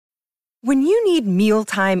When you need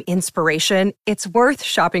mealtime inspiration, it's worth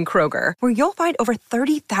shopping Kroger, where you'll find over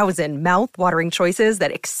 30,000 mouth-watering choices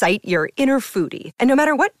that excite your inner foodie. And no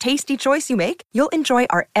matter what tasty choice you make, you'll enjoy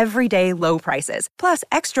our everyday low prices, plus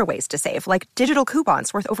extra ways to save, like digital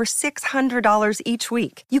coupons worth over $600 each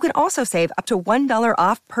week. You can also save up to $1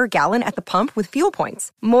 off per gallon at the pump with fuel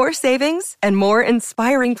points. More savings and more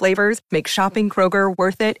inspiring flavors make shopping Kroger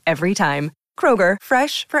worth it every time. Kroger,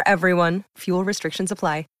 fresh for everyone. Fuel restrictions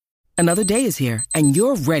apply. Another day is here, and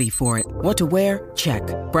you're ready for it. What to wear? Check.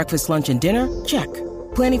 Breakfast, lunch, and dinner? Check.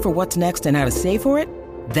 Planning for what's next and how to save for it?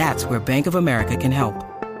 That's where Bank of America can help.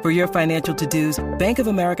 For your financial to-dos, Bank of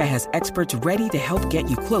America has experts ready to help get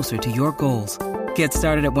you closer to your goals. Get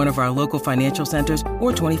started at one of our local financial centers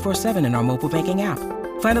or 24/7 in our mobile banking app.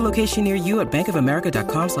 Find a location near you at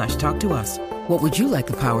bankofamerica.com/talktous. What would you like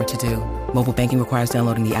the power to do? Mobile banking requires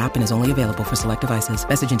downloading the app and is only available for select devices.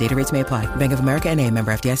 Message and data rates may apply. Bank of America N.A.,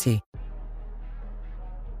 member FDIC.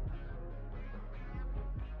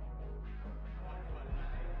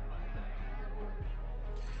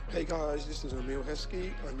 Hey guys, this is Emil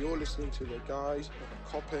Heskey, and you're listening to the guys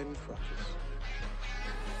of Kop End Fracas.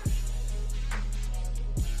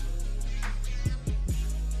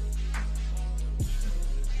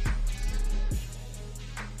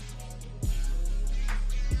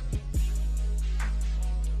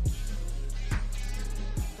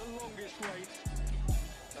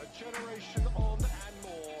 Generation on and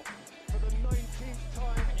more for the 19th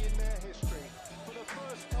time in their history, for the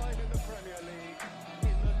first time in the Premier League,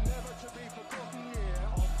 in the never-to-be-forgotten year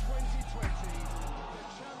of 2020, the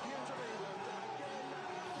champions of England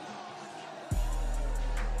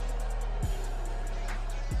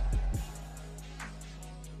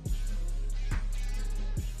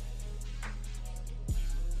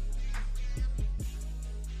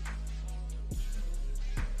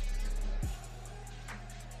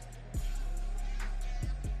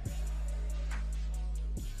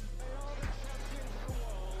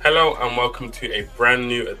Hello and welcome to a brand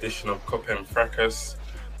new edition of Kop End Fracas.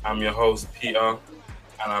 I'm your host Peter, and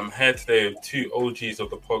I'm here today with two OGs of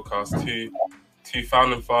the podcast, two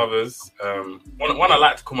founding fathers. One I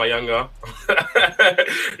like to call my younger.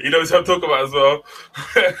 You know what I'm talking about as well.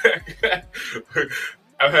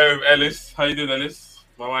 I'm here with Ellis. How you doing, Ellis?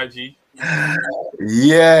 My YG.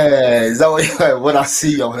 Yeah, is that what I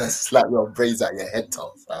see you, I'm gonna slap your brains out your head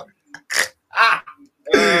top, fam.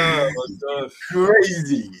 Oh my gosh.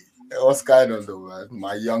 Crazy. What's going on though, man?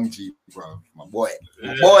 My young G, bro. My boy.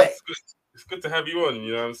 It's good to have you on,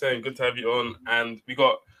 you know what I'm saying? Good to have you on. And we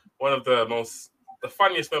got one of the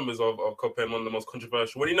funniest members of Kop End, one of the most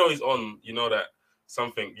controversial. When you know he's on, you know that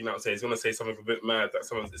something, you know what I'm saying, he's gonna say something a bit mad, it's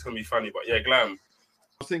gonna be funny. But yeah, Glam. I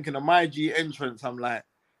was thinking of my G entrance, I'm like,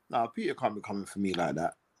 nah, Peter can't be coming for me like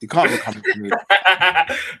that. He can't be coming for me.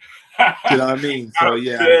 You know what I mean? So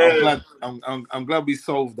yeah, I'm glad we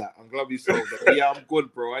solved that. But yeah, I'm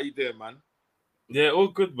good, bro. How you doing, man? Yeah, all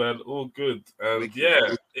good, man. All good.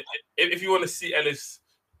 Yeah, if you want to see Ellis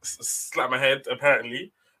slap my head,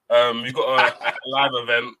 apparently, we've got a live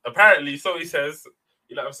event. Apparently, so he says.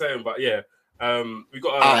 You know what I'm saying? But yeah, we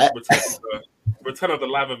got a return of the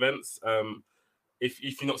live events. If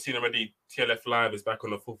you've not seen already, TLF Live is back on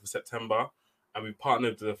the 4th of September, and we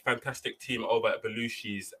partnered with a fantastic team over at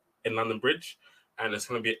Belushi's in London Bridge, and it's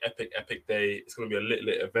going to be an epic day. It's going to be a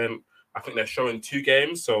lit event. I think they're showing 2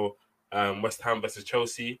 games, so West Ham versus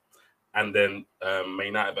Chelsea, and then Man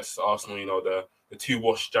United versus Arsenal. You know, the 2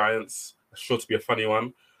 washed giants. It's sure to be a funny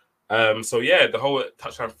one. So yeah, the whole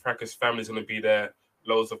Touchline Fracas family is going to be there.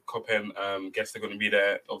 Loads of Kop End guests are going to be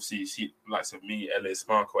there. Obviously, you see likes of me, Ellis,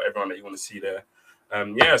 Marco, everyone that you want to see there.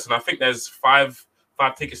 So I think there's five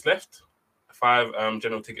tickets left, 5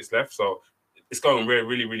 general tickets left. So it's going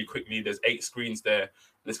really quickly. There's 8 screens there,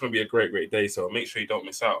 and it's going to be a great day. So make sure you don't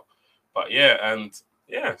miss out. But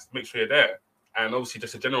make sure you're there. And obviously,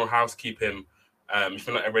 just a general housekeeping. If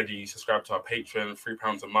you're not already, subscribe to our Patreon,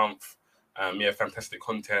 £3 a month. Fantastic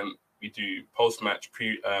content. We do post-match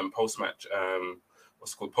post-match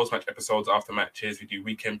episodes after matches. We do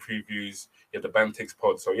weekend previews. You have the Bantix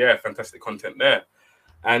pod. So yeah, fantastic content there.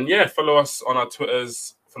 And yeah, follow us on our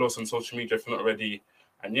Twitters. Follow us on social media if you're not already.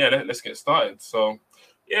 And yeah, let's get started. So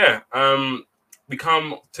yeah, we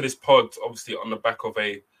come to this pod obviously on the back of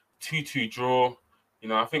a 2-2 draw. You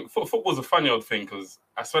know, I think football's a funny old thing because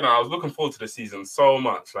I swear I was looking forward to the season so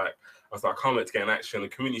much. Like I was like, I can't wait to get in action. The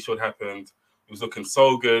community shield happened. It was looking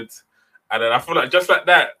so good. And then I feel like just like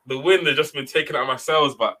that, the wind has just been taken out of my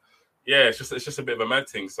sails. But yeah, it's just a bit of a mad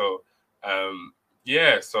thing. So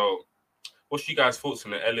so what's you guys' thoughts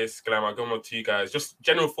on it? Ellis, Glam, I'll go on to you guys. Just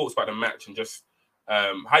general thoughts about the match and just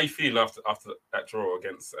how you feeling after that draw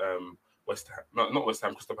against West Ham. Not West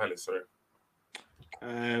Ham, Crystal Palace, sorry.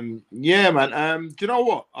 Yeah, man. Do you know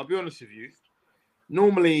what? I'll be honest with you.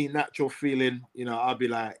 Normally, natural feeling, I'll be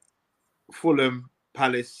like Fulham,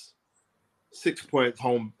 Palace, 6 points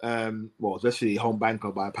home. Especially home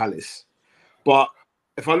banker by Palace. But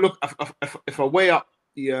if I look, if I weigh up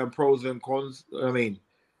the pros and cons,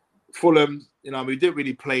 Fulham, we didn't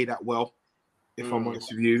really play that well, if I'm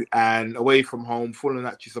honest with you. And away from home, Fulham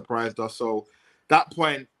actually surprised us. So that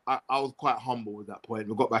point, I was quite humble with that point.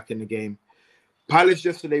 We got back in the game. Palace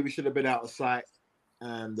yesterday, we should have been out of sight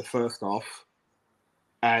the first half.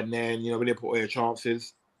 And then, we didn't put away our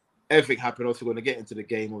chances. Everything happened. Also going to get into the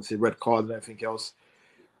game, obviously red cards and everything else.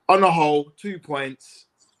 On the whole, 2 points.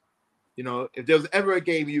 If there was ever a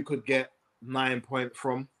game you could get 9 points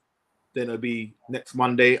from, then it'll be next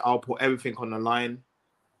Monday. I'll put everything on the line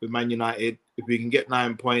with Man United. If we can get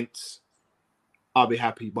 9 points, I'll be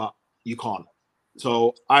happy, but you can't.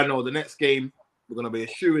 So I know the next game, we're going to be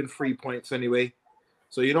eschewing 3 points anyway.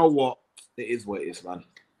 So you know what? It is what it is, man.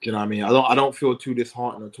 Do you know what I mean? I don't feel too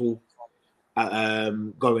disheartened at all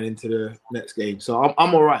going into the next game. So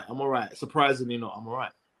I'm all right. I'm all right. Surprisingly not, I'm all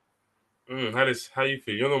right. How you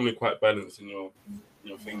feel? You're normally quite balanced in your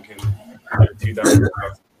thinking.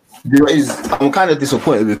 I'm kind of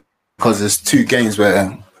disappointed because there's 2 games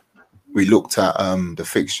where we looked at the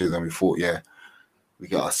fixtures and we thought, we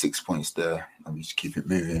got our 6 points there and we just keep it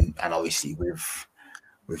moving. And obviously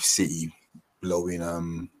with City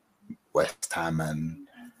blowing West Ham and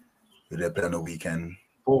with a bit on the weekend,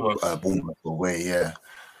 Bournemouth away,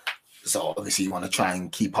 So obviously you want to try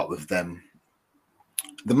and keep up with them.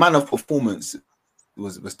 The man of performance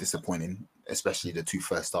was disappointing, especially the 2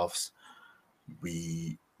 first halves.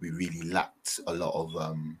 We really lacked a lot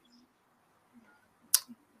of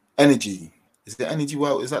energy. Is the energy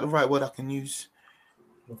is that the right word I can use?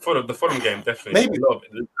 The Fulham game, definitely. Maybe.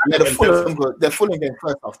 The Fulham game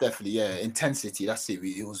first half, definitely, intensity, that's it.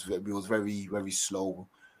 It was very, very slow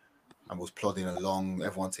and was plodding along,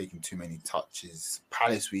 everyone taking too many touches.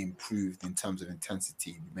 Palace, we improved in terms of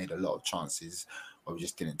intensity. We made a lot of chances, but we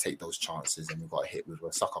just didn't take those chances and we got hit with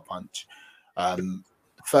a sucker punch.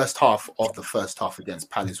 First half against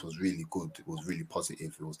Palace was really good. It was really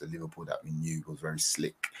positive. It was the Liverpool that we knew. It was very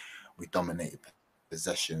slick. We dominated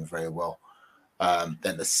possession very well.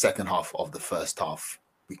 Then the second half of the first half,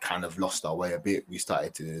 we kind of lost our way a bit. We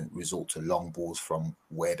started to resort to long balls from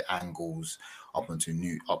weird angles up to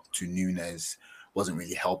Nunes. Wasn't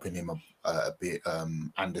really helping him a bit.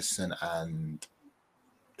 Anderson and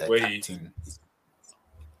the captain,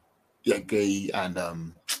 Gay and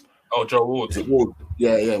Joe Ward. Is it Ward?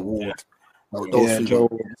 Yeah, Ward. Yeah. Joe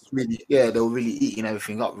really, they were really eating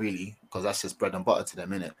everything up, really, because that's just bread and butter to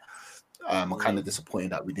them, innit? I'm kind of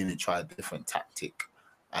disappointed that we didn't try a different tactic,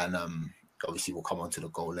 and obviously we'll come on to the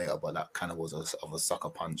goal later, but that kind of was a sucker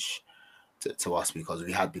punch to us because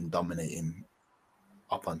we had been dominating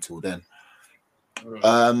up until then.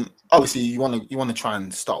 Obviously you want to try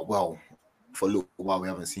and start well. For a little while, we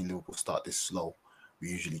haven't seen Liverpool start this slow. We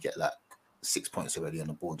usually get like 6 points already on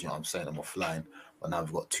the board, you know what I'm saying, and we're flying. But now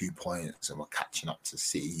we've got 2 points and we're catching up to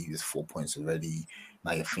City with 4 points already.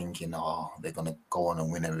 Now you're thinking, they're going to go on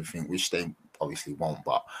and win everything, which they obviously won't,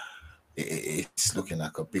 but it's looking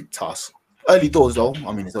like a big task. Early doors, though.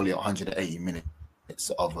 I mean, it's only 180 minutes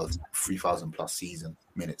of a 3,000 plus season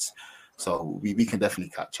minutes. So we can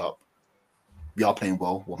definitely catch up. We are playing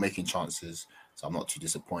well. We're making chances. So I'm not too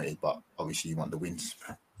disappointed, but obviously you want the wins.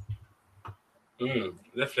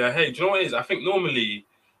 Definitely. Hey, do you know what it is? I think normally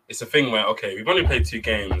it's a thing where, okay, we've only played 2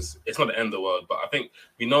 games. It's not the end of the world, but I think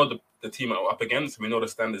we know the team that we're up against. We know the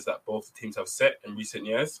standards that both teams have set in recent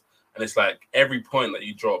years. And it's like every point that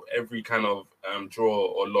you drop, every kind of draw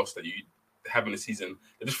or loss that you have in the season,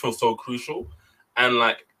 it just feels so crucial. And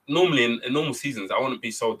like normally in normal seasons, I wouldn't be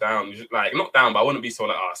so down. Like not down, but I wouldn't be so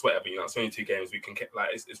like, it's whatever. It's only 2 games. We can like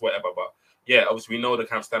it's whatever. But yeah, obviously we know the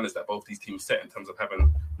kind of standards that both these teams set in terms of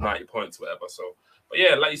having 90 points, whatever. So, but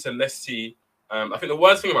yeah, like you said, let's see. I think the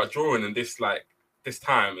worst thing about drawing in this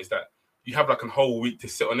time is that you have like a whole week to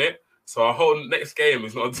sit on it. So our whole next game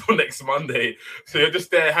is not until next Monday. So you're just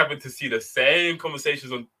there having to see the same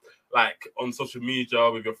conversations on social media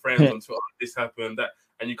with your friends on Twitter. This happened, that,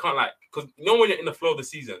 and you can't because when you're in the flow of the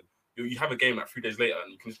season, you have a game like 3 days later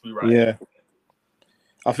and you can just rewrite. Yeah.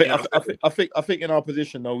 I think in our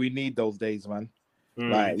position though, we need those days, man.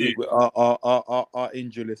 Our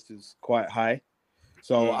injury list is quite high.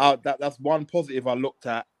 So that's one positive I looked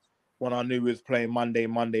at when I knew we was playing Monday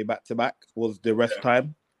back to back was the rest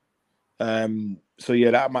time. So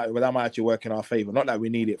yeah, that might actually work in our favor. Not that we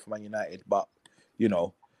need it for Man United, but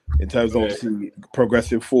in terms of obviously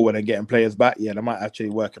progressing forward and getting players back, yeah, they might actually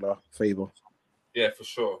work in our favour. Yeah, for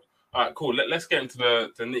sure. All right, cool. Let's get into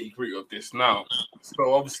the nitty-gritty of this now.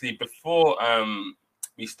 So obviously before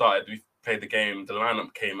we started, we played the game, the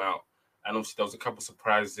lineup came out, and obviously there was a couple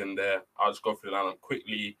surprises in there. I'll just go through the lineup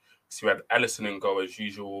quickly. So we had Alisson in goal as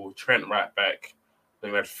usual, Trent right back.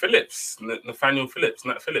 Then we had Phillips, Nathaniel Phillips,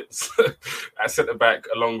 Nat Phillips at centre back,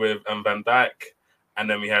 along with Van Dijk. And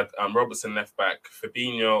then we had Robertson left back,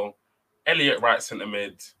 Fabinho, Elliott right centre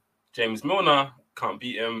mid, James Milner, can't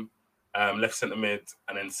beat him, left centre mid,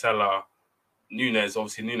 and then Salah, Nunes.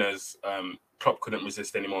 Obviously, Nunes, Klopp couldn't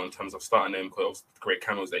resist anymore in terms of starting him because of the great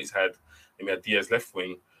candles that he's had. And we had Diaz left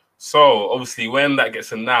wing. So obviously, when that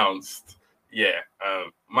gets announced,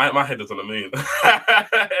 my head was on the moon.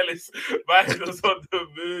 Ellis, my head was on the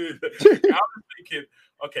moon. I was thinking,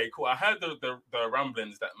 okay, cool. I heard the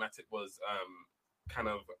ramblings that Matic was kind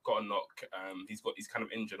of got a knock. He's kind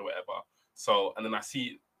of injured or whatever. So, and then I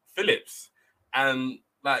see Phillips, and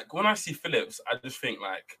like when I see Phillips, I just think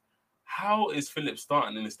like, how is Phillips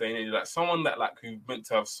starting in this day and age? Like someone that like who meant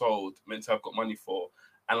to have sold, meant to have got money for,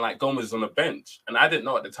 and like Gomez is on the bench, and I didn't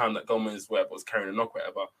know at the time that Gomez was carrying a knock,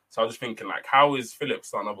 whatever. So I was just thinking like, how is Phillips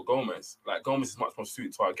starting over Gomez? Like Gomez is much more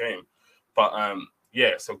suited to our game, but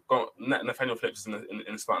so Nathaniel Phillips is in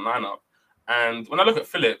the starting lineup, and when I look at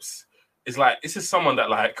Phillips, it's like this is someone that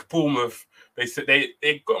like Bournemouth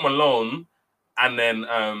they got him on loan, and then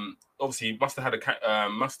obviously must have had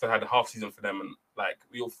a half season for them, and like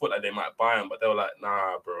we all thought like they might buy him, but they were like,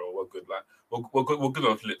 nah, bro, we're good. Like we're good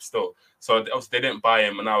on Phillips still. So obviously they didn't buy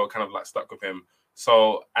him, and now we're kind of like stuck with him.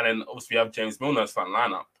 So and then obviously we have James Milner starting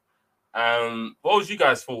lineup. What was you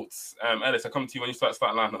guys' thoughts, Ellis? I come to you when you start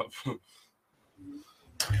starting lineup.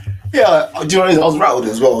 Yeah, do you know, I was rattled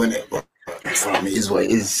as well, innit? But for me, is what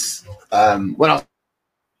it is. When I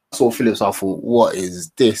saw Phillips, I thought, what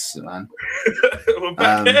is this, man? We're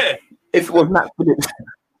back here. If it was Nat Phillips,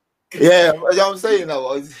 yeah, you know what I'm saying,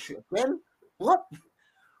 though, when what?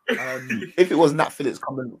 If it was Nat Phillips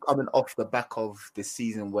coming off the back of the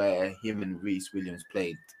season where him and Reece Williams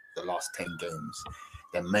played the last 10 games,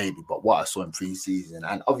 then maybe. But what I saw in pre-season,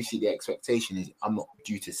 and obviously the expectation is I'm not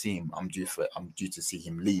due to see him. I'm due to see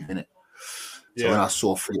him leave, innit? So when I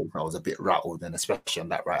saw Phillips, I was a bit rattled, and especially on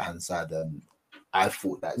that right-hand side, I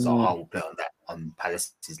thought that Zaha will play on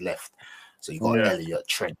Palace's left. So you got Elliott,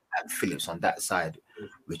 Trent, and Phillips on that side,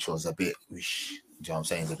 which was a bit, you know what I'm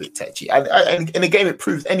saying, a bit touchy. And in the game, it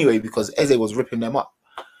proved anyway because Eze was ripping them up.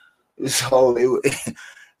 So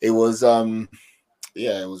it was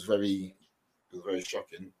very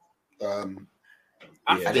shocking.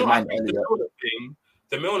 I didn't mind Elliott.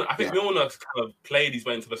 I think Milner kind of played his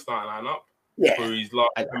way into the starting lineup for his last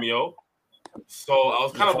cameo. So I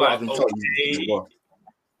was kind of like, okay.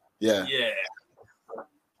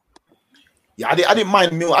 I didn't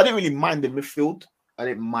mind Milner. I didn't really mind the midfield. I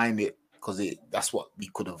didn't mind it because that's what we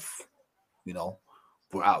could have,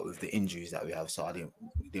 brought out with the injuries that we have. So it didn't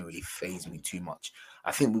really faze me too much.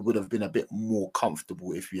 I think we would have been a bit more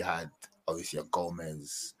comfortable if we had obviously a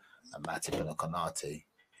Gomez, a Matip, and a Konate.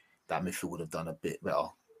 That midfield would have done a bit better.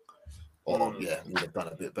 Would have done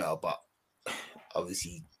a bit better. But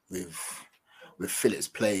obviously with Phillips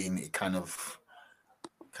playing, it kind of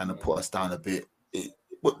put us down a bit.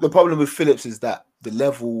 The problem with Phillips is that the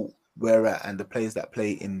level we're at and the players that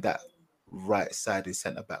play in that right side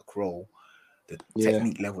centre back role, the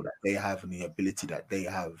technique level that they have and the ability that they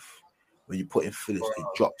have, when you put in Phillips, it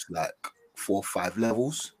drops like 4 or 5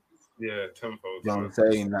 levels. Yeah, tempo. You know what I'm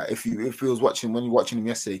saying? Like if you was watching, when you're watching him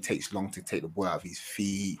yesterday, it takes long to take the ball out of his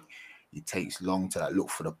feet. It takes long to look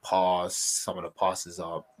for the pass. Some of the passes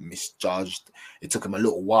are misjudged. It took him a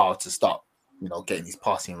little while to start, getting his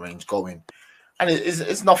passing range going. And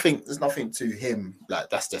it's nothing. There's nothing to him. Like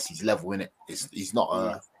that's just his level, innit? He's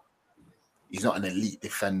not an elite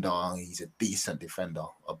defender. He's a decent defender,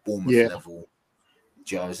 a Bournemouth level.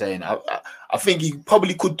 Do you know what I'm saying? I think he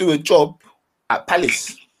probably could do a job at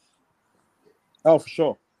Palace. Oh, for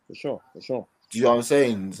sure. Do you know what I'm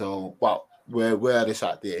saying? So, well, we're this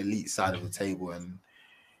at the elite side of the table, and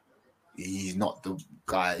he's not the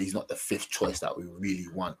guy. He's not the 5th choice that we really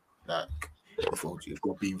want. Like, if we're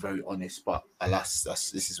being very honest, but alas,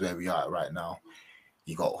 this is where we are right now.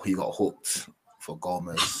 He got hooked for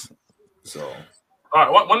Gomez. So,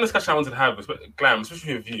 all right. One discussion I wanted to have is Glam,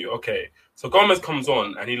 especially with you. Okay, so Gomez comes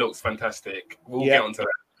on and he looks fantastic. We'll get onto that.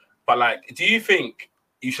 But like, do you think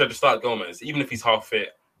you should have started Gomez, even if he's half fit?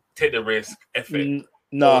 Take the risk, effort.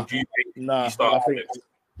 No. Do you think I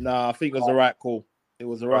think it was the right call. It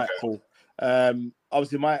was the right call.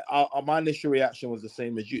 Obviously, my initial reaction was the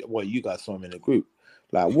same as you. Well, you guys saw him in the group.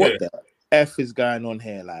 Like, what the? F is going on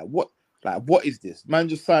here? Like what is this? Man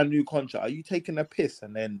just signed a new contract. Are you taking a piss?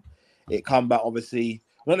 And then it come back, obviously,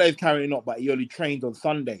 not that he's carrying on, but he only trained on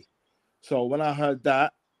Sunday. So when I heard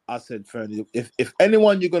that, I said, Fernie, if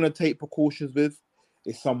anyone you're going to take precautions with,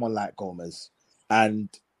 it's someone like Gomez. And,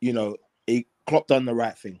 Klopp done the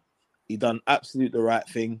right thing. He done absolutely the right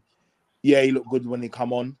thing. Yeah, he looked good when he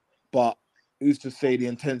come on, but who's to say the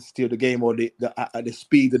intensity of the game or the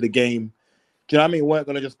speed of the game? Do you know what I mean? Weren't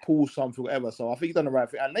going to just pull something, whatever. So I think he's done the right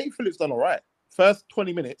thing. And Nate Phillips done all right. First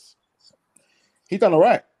 20 minutes, he done all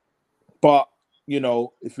right. But,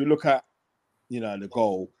 if you look at, the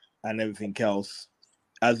goal and everything else,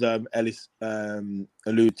 as Ellis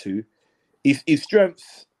alluded to, his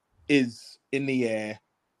strength is in the air.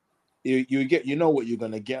 You know what you're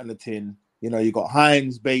going to get on the tin. You got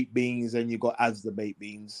Heinz baked beans and you got Asda baked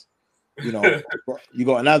beans. You got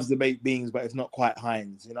an Asda baked beans, but it's not quite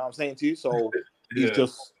Heinz. You know what I'm saying to you? So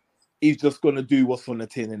he's just going to do what's on the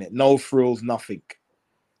tin, innit? No frills, nothing.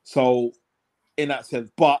 So in that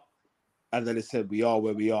sense, but as I said, we are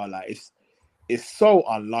where we are. Like it's so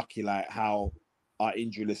unlucky, like how our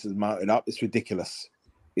injury list is mounted up. It's ridiculous.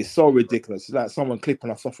 It's so ridiculous. It's like someone clipping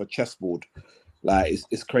us off a chessboard. Like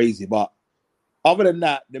it's crazy. But other than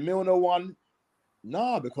that, the Milner one,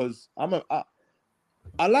 because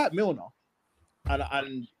I like Milner,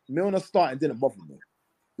 and Milner starting didn't bother me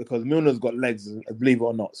because Milner's got legs, believe it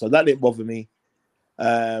or not. So that didn't bother me.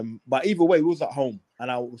 But either way, we was at home, and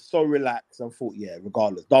I was so relaxed and thought, yeah,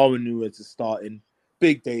 regardless, Darwin Núñez is starting,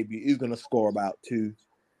 big debut. He's gonna score about 2.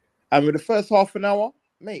 And with the first half an hour,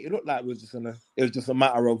 mate, it looked like it was just a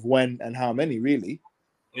matter of when and how many, really.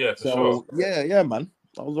 Yeah, for sure. Yeah, man.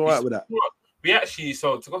 I was all right with that. We actually,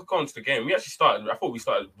 so to go on to the game, I thought we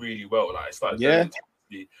started really well. Like, it started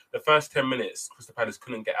the first 10 minutes, Crystal Palace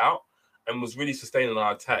couldn't get out and was really sustaining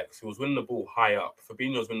our attacks. He was winning the ball high up.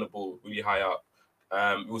 Fabinho was winning the ball really high up.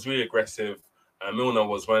 It was really aggressive. Milner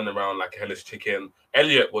was running around like a hellish chicken.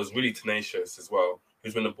 Elliott was really tenacious as well. He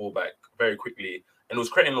was winning the ball back very quickly and was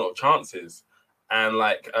creating a lot of chances. And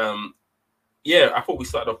I thought we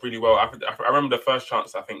started off really well. I remember the first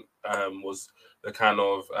chance, I think, was the kind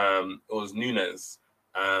of, it was Núñez.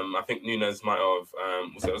 I think Núñez might have,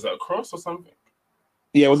 was that a cross or something?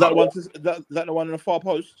 Yeah, was that the one? That the one in the far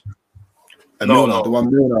post? No. The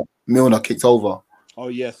one Milner kicked over. Oh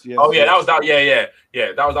yes. Oh yeah, that was that.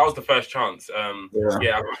 Yeah. That was the first chance.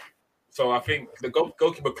 So I think the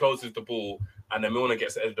goalkeeper closes the ball, and then Milner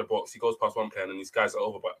gets the edge of the box. He goes past one player, and then these guys are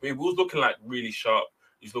over. But he was looking like really sharp.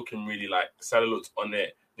 He's looking really like Salah looked on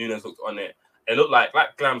it. Núñez looked on it. It looked like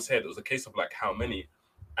Glam said, it was a case of like how many.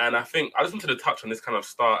 And I think I just wanted to touch on this kind of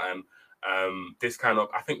start and this kind of.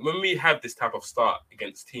 I think when we have this type of start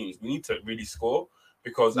against teams, we need to really score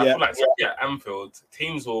because I feel like at Anfield,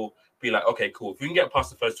 teams will be like, okay, cool. If we can get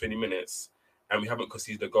past the first 20 minutes and we haven't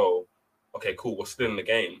conceded a goal, okay, cool. We're still in the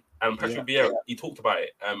game. And Patrick Vieira, he talked about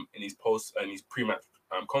it in his post and his pre-match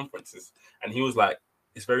conferences, and he was like,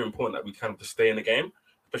 it's very important that we kind of just stay in the game,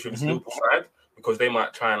 especially with this Liverpool side, because they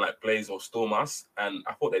might try and like blaze or storm us. And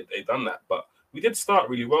I thought they'd done that, but we did start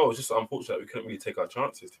really well. It was just unfortunate we couldn't really take our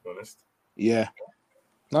chances, to be honest. Yeah.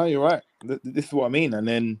 No, you're right. This is what I mean. And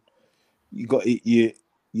then you're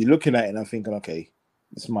looking at it and I'm thinking, okay,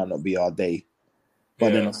 this might not be our day.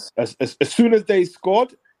 But then as soon as they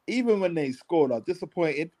scored, even when they scored, I was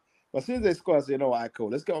disappointed. But as soon as they scored, I said, you know what, cool.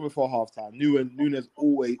 Let's get on before halftime. Núñez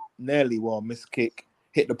always missed kick,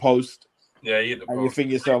 hit the post. Yeah, he hit the post. And you think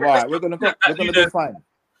to yourself, all right, we're gonna go fine.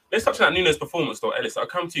 Let's touch on that Núñez performance though, Ellis. I'll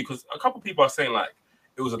come to you because a couple of people are saying like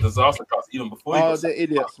it was a disaster class even before. They're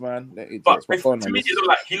idiots, man. They're idiots. But to me,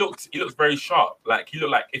 he looked very sharp. Like he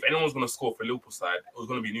looked like if anyone was going to score for Liverpool side, it was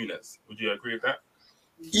going to be Núñez. Would you agree with that?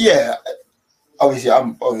 Yeah, obviously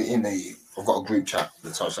I've got a group chat,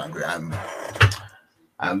 the touchdown group,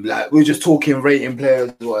 and like we're just talking rating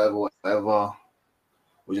players, whatever.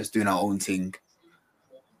 We're just doing our own thing,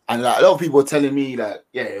 and like a lot of people were telling me like,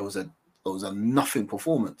 yeah, it was a nothing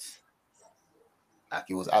performance. Like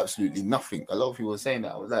it was absolutely nothing. A lot of people were saying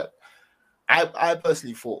that. I was like, I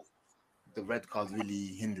personally thought the red card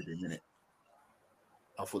really hindered him, innit?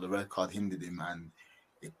 I thought the red card hindered him and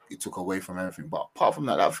it took away from everything. But apart from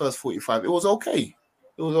that first 45, it was okay.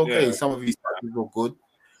 It was okay. Yeah. Some of his tackles were good.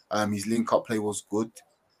 His link-up play was good.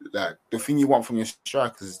 Like the thing you want from your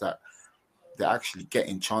strikers is that they're actually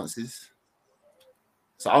getting chances.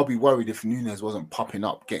 So I'll be worried if Núñez wasn't popping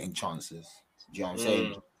up getting chances. Do you know what I'm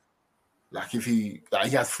saying? Like if he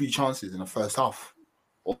had 3 chances in the first half.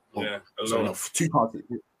 Two chances.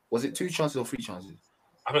 Was it 2 chances or 3 chances?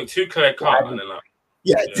 I think 2 clear cut and then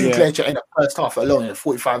two clear in the first half alone in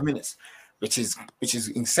 45 minutes, which is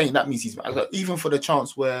insane. That means he's even for the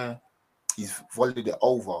chance where he's volleyed it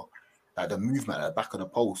over, like the movement at the back of the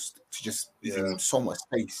post to just giving him so much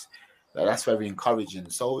space. That's very encouraging.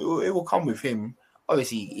 So it will come with him.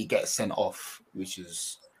 Obviously, he gets sent off, which you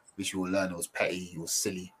will learn. It was petty. It was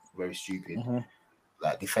silly. Very stupid.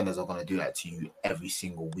 Like defenders are gonna do that to you every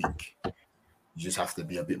single week. You just have to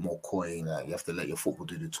be a bit more coy. Like you have to let your football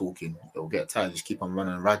do the talking. They'll get tired. Just keep on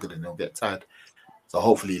running ragged, and they'll get tired. So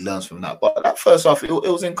hopefully he learns from that. But that first half, it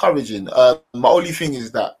was encouraging. My only thing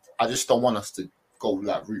is that I just don't want us to go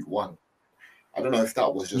like route one. I don't know if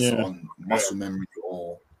that was just on muscle memory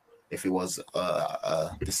or if it was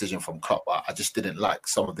a decision from Klopp. But I just didn't like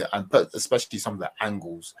some of the, and especially some of the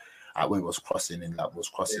angles where it was crossing and that was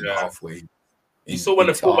crossing halfway. You saw when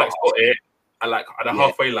the fullbacks got it, and like at the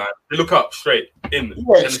halfway line, they look up straight in.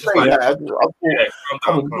 Yeah, straight.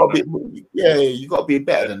 You got to be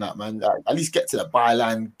better than that, man. Like, at least get to the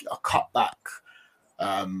byline, a cut back.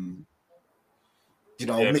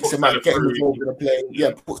 Mix them up, get involved in the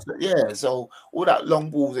play. So all that long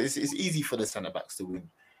balls, it's easy for the centre backs to win.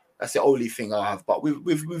 That's the only thing I have. But with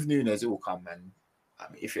Núñez, it will come, man. I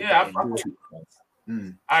mean, if you're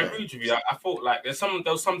I agree with you. I thought like there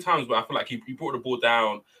was some times where I feel like he brought the ball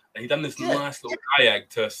down and he done this nice little diag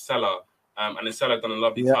to Salah, and then Salah done a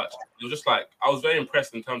lovely touch. It was just like I was very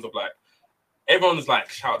impressed in terms of like everyone was like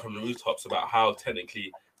shouting from the rooftops about how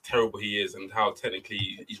technically terrible he is and how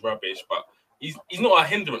technically he's rubbish, but he's not a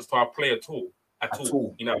hindrance to our play at all.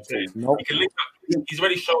 You know what I'm saying? Nope. He can link up. He's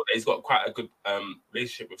already showed that he's got quite a good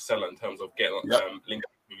relationship with Salah in terms of getting linked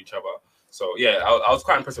up with each other. So yeah, I was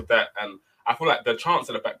quite impressed with that, and I feel like the chance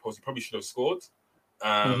at the back post he probably should have scored.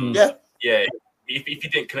 If he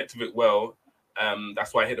didn't connect with it well,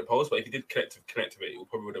 that's why I hit the post. But if he did connect with it, he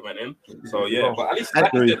probably would have went in. So yeah, but at least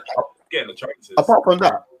getting the chances. Apart from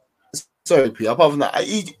that, sorry, P. Apart from that,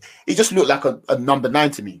 he just looked like a number 9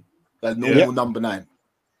 to me, a normal number 9.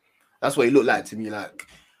 That's what he looked like to me. Like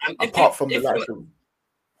and apart from the likes of.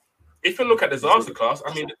 If you look at the disaster class,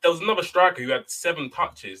 I mean, there was another striker who had 7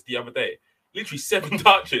 touches the other day. Literally 7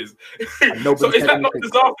 touches. So is that not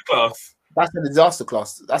disaster class? That's a disaster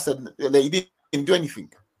class. He didn't do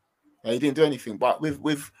anything. He didn't do anything. But with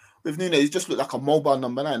Núñez, he just looked like a mobile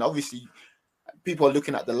number 9. Obviously, people are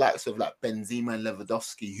looking at the likes of like Benzema and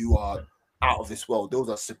Lewandowski, who are out of this world. Those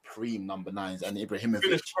are supreme number 9s, and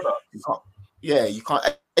Ibrahimovic. You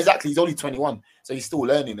can't. Exactly, he's only 21, so he's still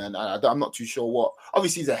learning, and I'm not too sure what.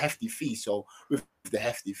 Obviously, he's a hefty fee, so with the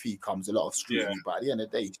hefty fee comes a lot of scrutiny. But at the end of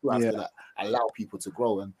the day, you still have to allow people to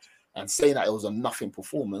grow. And saying that it was a nothing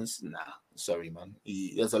performance, sorry, man.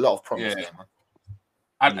 There's a lot of promise there,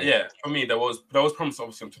 man. For me, there was promise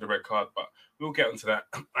obviously to the red card, but we'll get into that.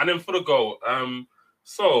 And then for the goal,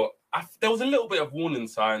 there was a little bit of warning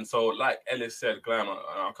sign. So, like Ellis said, Glam,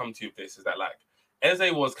 I'll come to you with this, is that like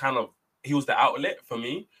Eze was he was the outlet for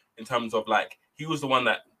me in terms of like he was the one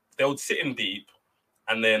that they would sit in deep,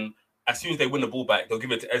 and then as soon as they win the ball back, they'll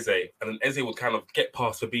give it to Eze, and then Eze would kind of get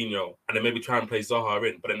past Fabinho and then maybe try and play Zaha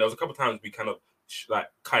in. But then there was a couple of times we kind of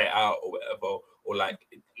like cut it out or whatever, or like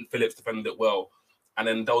Phillips defended it well. And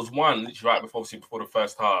then there was one literally right before the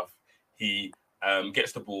first half, he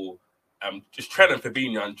gets the ball, just Trent and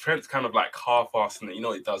Fabinho, and Trent's kind of like half-assing it. You know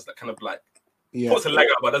what he does? That kind of like puts a leg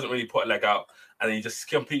out, but doesn't really put a leg out. And then he just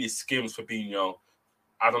completely skims Fabinho.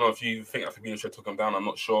 I don't know if you think that Fabinho should have took him down. I'm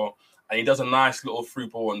not sure. And he does a nice little through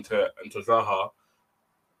ball into Zaha.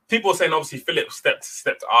 People are saying obviously Phillips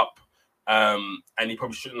stepped up, and he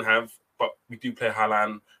probably shouldn't have. But we do play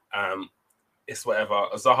Haaland. It's whatever.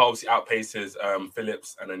 Zaha obviously outpaces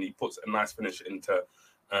Phillips, and then he puts a nice finish into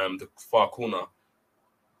the far corner.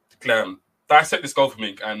 Glenn, dissect this goal for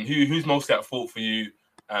me. And who's mostly at fault for you?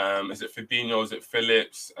 Is it Fabinho? Is it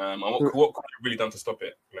Phillips? And what could you really done to stop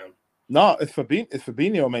it, Glenn? No, it's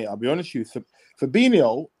Fabinho, mate. I'll be honest with you.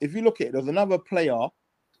 Fabinho, if you look at it, there's another player.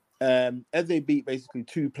 Eze beat basically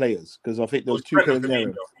 2 players because I think there was 2 players in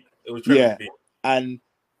there. It was Trent. And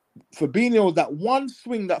Fabinho, that one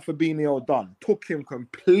swing that Fabinho done took him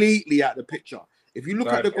completely out of the picture. If you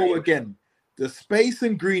look at the goal again, the space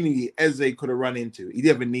and Greeny Eze could have run into, he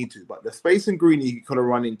didn't even need to, but the space and Greeny he could have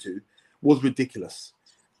run into was ridiculous.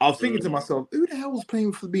 I was thinking to myself, who the hell was playing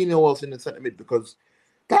with Fabinho else in the centre mid? Because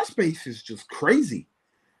that space is just crazy.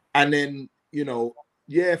 And then,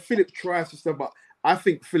 Phillips tries to step up. I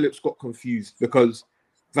think Phillips got confused because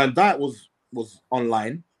Van Dijk was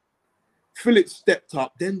online. Phillips stepped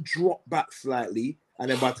up, then dropped back slightly. And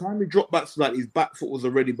then by the time he dropped back slightly, his back foot was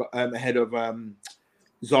already ahead of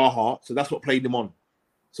Zaha. So that's what played him on.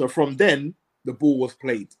 So from then, the ball was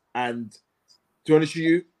played. And to be honest with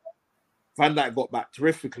you, Van Dijk got back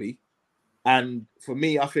terrifically. And for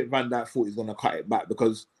me, I think Van Dijk thought he's going to cut it back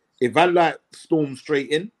because if Van Dijk stormed straight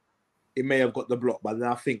in, it may have got the block, but then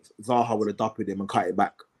I think Zaha would have duppered him and cut it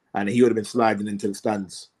back, and he would have been sliding into the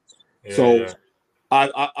stands.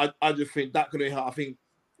 I just think that could have helped. I think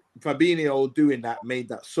Fabinho doing that made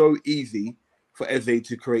that so easy for Eze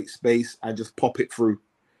to create space and just pop it through.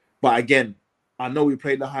 But again, I know we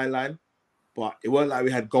played the high line, but it wasn't like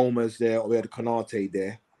we had Gomez there or we had Konate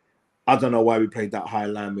there. I don't know why we played that high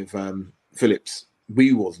line with Phillips.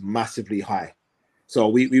 We was massively high. So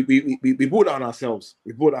we brought it on ourselves.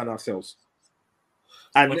 And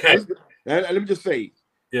let me just say,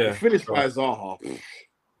 the finish by Zaha,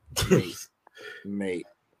 mate.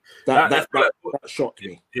 That shocked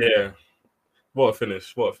me. Yeah. What a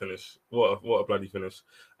finish. What a bloody finish.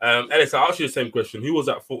 Ellis, I'll ask you the same question. Who was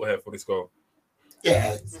at fault here for this goal?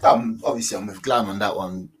 Yeah, obviously I'm with Glam on that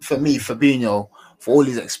one. For me, Fabinho, for all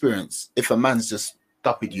his experience, if a man's just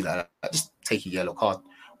duppied you like that, just take a yellow card.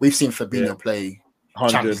 We've seen Fabinho play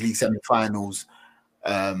Champions League semi-finals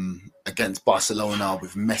against Barcelona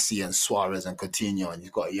with Messi and Suarez and Coutinho, and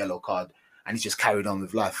he's got a yellow card, and he's just carried on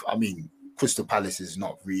with life. I mean, Crystal Palace is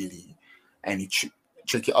not really any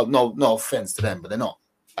tricky. No offense to them, but they're not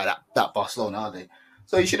that Barcelona, are they?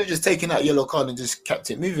 So he should have just taken that yellow card and just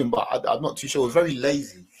kept it moving. But I'm not too sure. It was very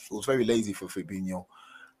lazy. It was very lazy for Fabinho.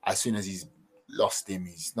 As soon as he's lost him,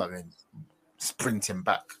 he's not even sprinting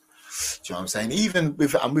back. Do you know what I'm saying? Even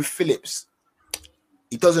with Phillips,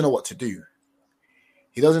 he doesn't know what to do.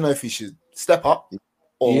 He doesn't know if he should step up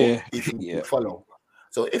or if he should follow.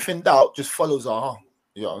 So if in doubt, just follow Zaha.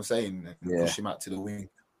 You know what I'm saying? Push him out to the wing.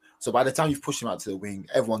 So by the time you've pushed him out to the wing,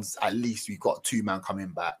 everyone's at least we've got two man coming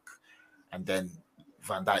back, and then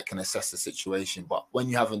Van Dijk can assess the situation. But when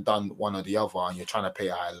you haven't done one or the other and you're trying to play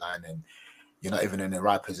a high line and you're not even in the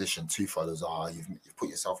right position to follow Zaha, you've put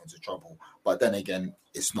yourself into trouble. But then again,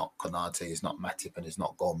 it's not Konate, it's not Matip, and it's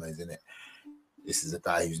not Gomez, isn't it? This is a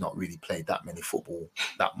guy who's not really played that much football,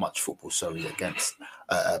 against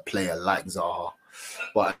a player like Zaha.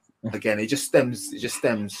 But again, it just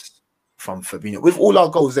stems from Fabinho. With all our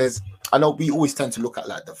goals, I know we always tend to look at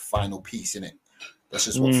like the final piece, innit? That's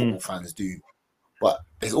just what football fans do. But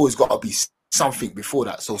there's always got to be something before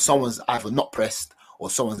that. So someone's either not pressed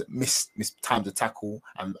or someone's mistimed the tackle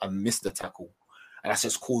and missed the tackle. And that's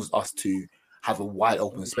just caused us to have a wide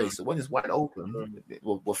open space. So when it's wide open,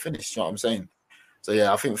 we're finished. You know what I'm saying? So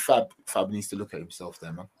yeah, I think Fab needs to look at himself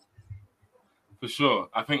there, man. For sure.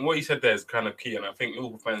 I think what you said there is kind of key, and I think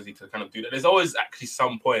all fans need to kind of do that. There's always actually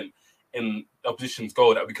some point in the opposition's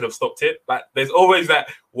goal that we could have stopped it. Like there's always that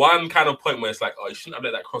one kind of point where it's like, oh, you shouldn't have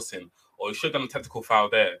let that cross in, or you should have done a tactical foul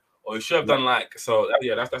there, or you should have done like so.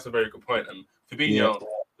 Yeah, that's a very good point. And Fabinho,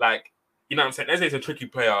 like, you know what I'm saying, Eze's a tricky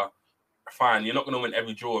player. Fine, you're not going to win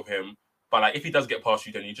every draw with him, but like if he does get past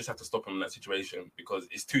you, then you just have to stop him in that situation because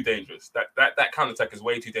it's too dangerous. That counter attack is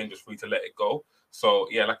way too dangerous for you to let it go. So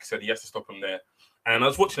yeah, like I said, he has to stop him there. And I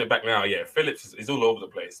was watching it back now. Yeah, Phillips is all over the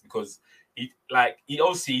place because he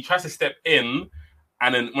tries to step in,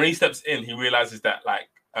 and then when he steps in, he realizes that that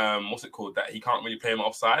he can't really play him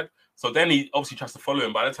offside. So then he obviously tries to follow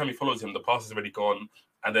him. By the time he follows him, the pass is already gone,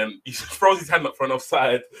 and then he throws his hand up for an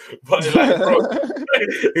offside, but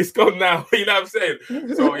it's gone now. You know what I'm saying?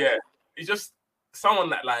 So yeah, he's just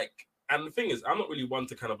someone that and the thing is, I'm not really one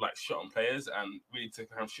to kind of shit on players and really to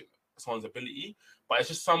kind of shit someone's ability, but it's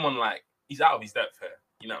just someone he's out of his depth here.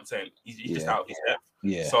 You know what I'm saying? He's just out of his depth.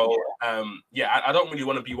 Yeah. So I don't really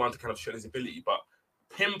want to be one to kind of shit his ability, but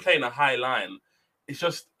him playing a high line, it's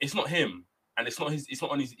not him, and it's not his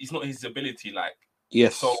ability.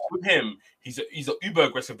 So with him, he's an uber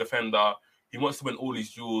aggressive defender. He wants to win all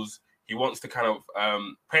his duels. He wants to kind of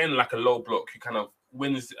play in like a low block. He kind of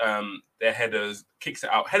wins their headers, kicks it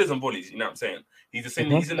out, headers and volleys. You know what I'm saying? He's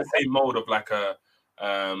he's in the same mode of like a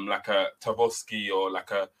Tavosky or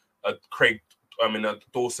like a Craig. A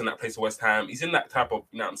Dawson that plays for West Ham. He's in that type of,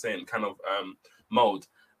 you know what I'm saying, kind of mode.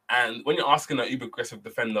 And when you're asking an uber aggressive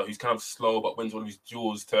defender who's kind of slow but wins all of his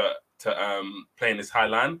duels to play in this high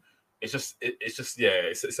line, it's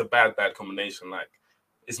a bad combination.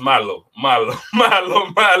 It's Malo. And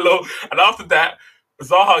after that,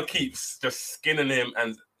 Zaha keeps just skinning him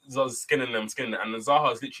and skinning him. And then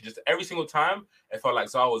Zaha is literally just every single time it felt like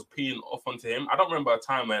Zaha was peeing off onto him. I don't remember a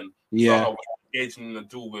time when Zaha was engaging in a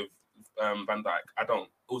duel with Van Dijk. I don't.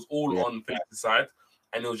 It was all on Phillips' side,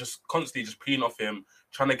 and it was just constantly just peeing off him,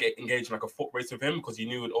 trying to get engaged in like a foot race with him because he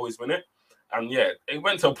knew he would always win it. And it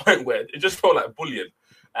went to a point where it just felt like bullying.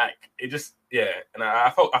 And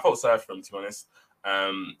I felt sorry for him, to be honest.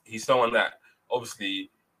 He's someone that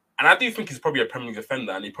obviously, and I do think he's probably a Premier League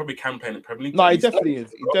defender, and he probably can play in the Premier League. No, he definitely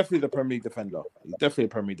is. He's definitely the Premier League defender. He's definitely a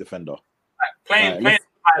Premier League defender. Playing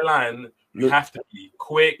high line, you have to be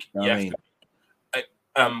quick.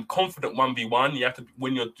 confident 1v1. You have to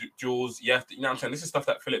win your duels. You have to, you know what I'm saying? This is stuff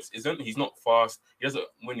that Phillips isn't. He's not fast. He doesn't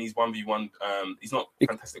win his 1v1. He's not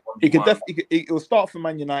fantastic 1v1. He could definitely. It will start for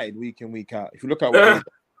Man United week in, week out. If you look at what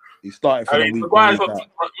he's starting for them week in, week out.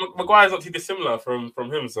 Maguire's not too dissimilar from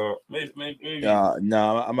him, so maybe. Yeah,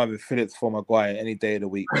 no, I'm having Phillips for Maguire any day of the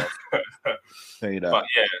week. Tell you that. But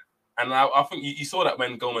yeah, and I think you saw that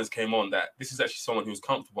when Gomez came on, that this is actually someone who's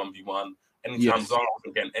comfortable 1v1. Anytime Zara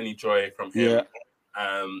wasn't getting any joy from him.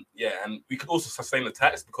 And we could also sustain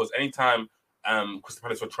attacks because anytime Crystal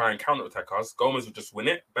Palace would try and counter-attack us, Gomez would just win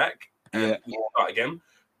it back and we start again.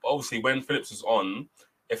 But obviously, when Phillips was on,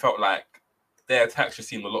 it felt like their attacks just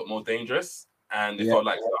seemed a lot more dangerous, and it felt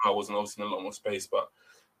like I wasn't obviously in a lot more space. But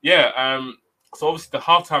so obviously the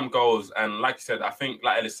halftime goals, and like you said, I think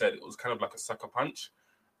like Ellis said, it was kind of like a sucker punch,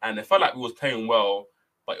 and it felt like we was playing well,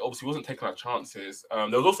 but obviously wasn't taking our chances. There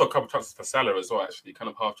was also a couple of chances for Salah as well, actually, kind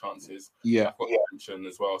of half chances. Yeah, I've got to mention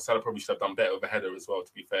as well. Salah probably should have done better with a header as well,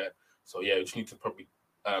 to be fair. So yeah, we just need to probably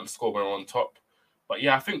score when we're on top. But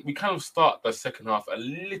yeah, I think we kind of start the second half a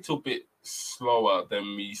little bit slower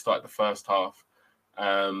than we started the first half.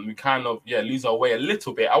 We kind of lose our way a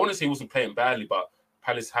little bit. I wouldn't say he wasn't playing badly, but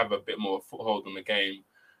Palace have a bit more foothold on the game.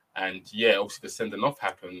 And yeah, obviously the sending off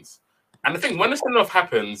happens. And I think when the sending off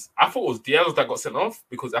happens, I thought it was Diaz that got sent off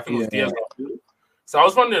because I think it was Diaz on the ball. So I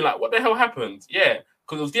was wondering, like, what the hell happened? Yeah,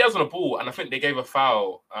 because it was Diaz on the ball, and I think they gave a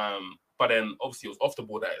foul. But then obviously it was off the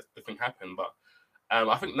ball that the thing happened. But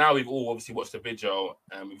I think now we've all obviously watched the video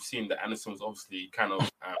and we've seen that Anderson was obviously kind of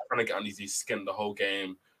trying to get under his skin the whole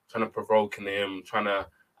game, trying to provoke him, trying to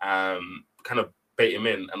kind of bait him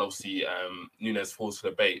in, and obviously Nunes falls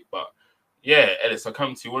for the bait. But yeah, Ellis, I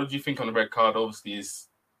come to you. What did you think on the red card? Obviously,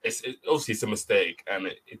 it's a mistake, and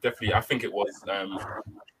it definitely, I think it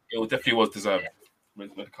definitely was deserved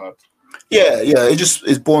with the card. Yeah,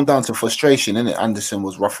 it's born down to frustration, isn't it? Anderson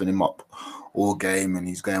was roughing him up all game, and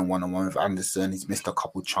he's going one-on-one with Anderson. He's missed a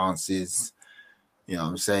couple chances. You know what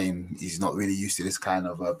I'm saying? He's not really used to this kind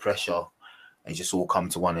of pressure. And just all come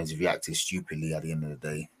to one and he's reacted stupidly at the end of the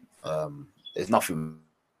day. There's nothing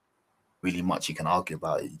really much you can argue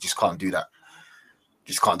about it. You just can't do that.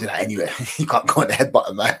 Just can't do that anyway. You can't go on the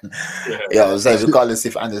headbutt, man. Yeah, I was saying, regardless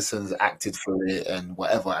if Anderson's acted for it and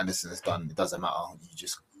whatever Anderson has done, it doesn't matter. You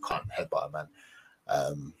just can't headbutt, man.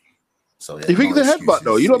 So yeah, you think it's a headbutt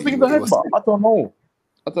though? You don't think it's a headbutt? I don't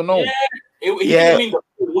know. Yeah, he didn't mean the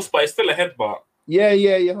force, but it's still a headbutt. Yeah.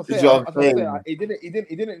 He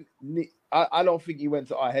didn't. I don't think he went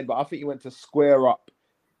to our head, but I think he went to square up.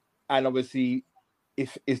 And obviously,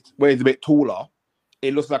 if it's where he's a bit taller,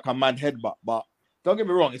 it looks like a man headbutt. But don't get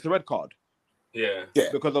me wrong, it's a red card. Yeah.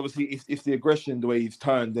 Because obviously, it's the aggression, the way he's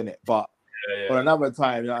turned in it. But on another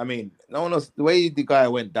time, you know what I mean? No one else. The way the guy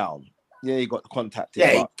went down, he got contacted.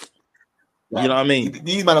 Yeah. You know what I mean?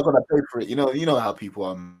 These men are gonna pay for it. You know how people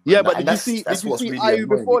are. But did you see Ayew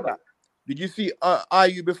before that? Did you see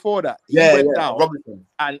Ayew before that? He went down Robinson.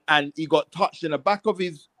 And he got touched in the back of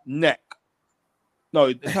his neck.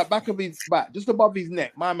 No, the back of his back, just above his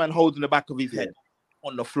neck. My man holding the back of his head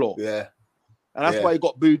on the floor. Yeah. And that's why he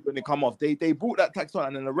got booed when they come off. They brought that tax on,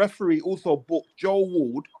 and then the referee also booked Joe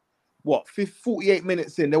Ward, 48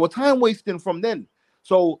 minutes in. There were time wasting from then.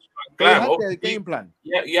 So they had their game plan.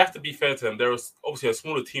 Yeah, you have to be fair to them. They're obviously a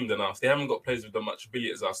smaller team than us. They haven't got players with as much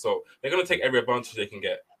ability as us. So they're going to take every advantage they can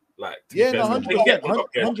get.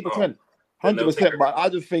 100%. But I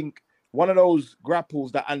just think one of those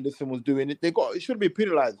grapples that Anderson was doing, it should be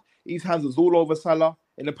penalised. His hands was all over Salah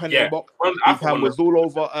in the penalty box. His hand was all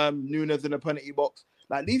over Nunes in the penalty box.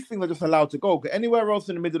 Like, these things are just allowed to go. Because anywhere else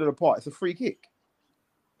in the middle of the park, it's a free kick.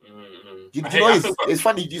 It's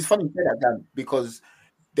funny you say that, Dan, because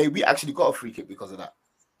we actually got a free kick because of that.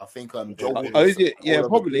 I think Joe. Is it? Yeah,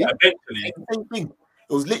 probably. Eventually, same thing.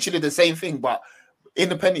 It was literally the same thing, but in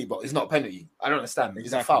the penalty box, it's not a penalty. I don't understand.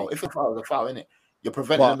 It's a foul. If a foul is a foul, innit? You're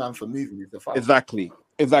preventing a man from moving. It's a foul. Exactly.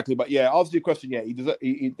 But yeah, answer your question. Yeah,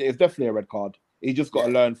 it's definitely a red card. He just got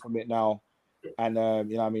to learn from it now. And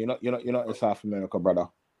you know what I mean. You're not in South America, brother.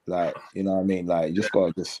 Like, you know what I mean. Like, you just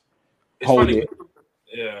gotta hold it.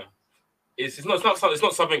 Yeah. It's not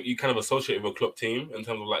something you kind of associate with a club team in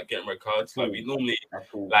terms of like getting red cards. Like, we normally,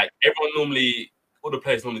 all the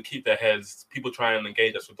players normally keep their heads. People try and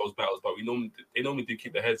engage us with those battles, but they normally do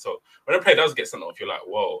keep their heads. So when a player does get sent off, you're like,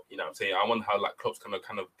 whoa, you know what I'm saying? I wonder how like clubs kind of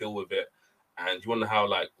deal with it, and you wonder how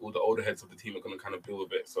like all the older heads of the team are going to kind of deal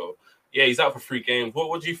with it. So yeah, he's out for 3 games.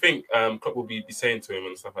 What do you think Klopp will be saying to him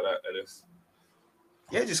and stuff like that, Ellis?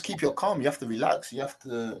 Yeah, just keep your calm. You have to relax. You have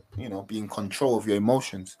to, be in control of your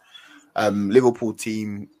emotions. This Liverpool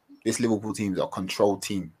team is a controlled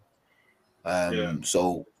team.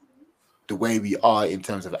 So the way we are in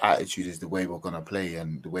terms of attitude is the way we're gonna play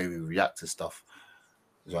and the way we react to stuff.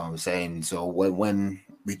 Is what I'm saying. So when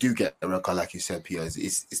we do get a record, like you said, Peter,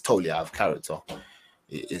 it's totally out of character.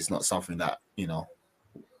 It's not something that we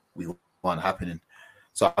want happening.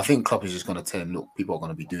 So I think Klopp is just gonna tell him, look, people are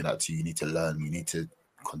gonna be doing that to you. You need to learn. You need to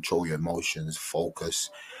control your emotions, focus.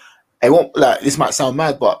 It won't this might sound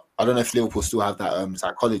mad, but I don't know if Liverpool still have that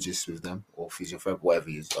psychologist with them or physiotherapist, whatever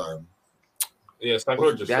he is.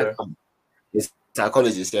 Psychologist.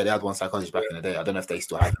 Psychologist, they had one psychologist back in the day. I don't know if they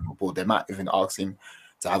still have him on board. They might even ask him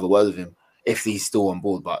to have a word with him if he's still on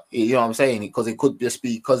board. But you know what I'm saying? Because it could just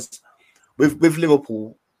be because with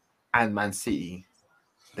Liverpool and Man City,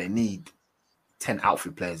 they need 10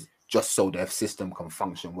 outfield players just so their system can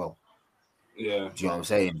function well. Yeah. Do you know what I'm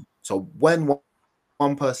saying? So when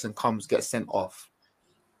one person gets sent off,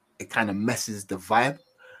 it kind of messes the vibe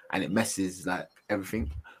and it messes like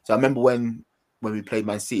everything. So I remember when we played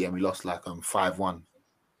Man City and we lost 5-1.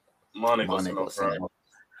 Mane got sent off.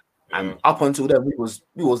 And up until then, we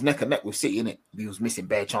was neck and neck with City, innit? We was missing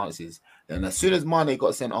bare chances. And as soon as Mane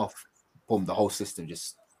got sent off, boom, the whole system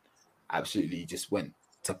just absolutely just went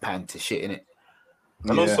to pan to shit, innit?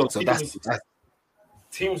 And also,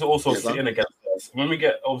 teams are also sitting against us. When we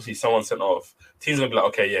get obviously someone sent off, teams are gonna be like,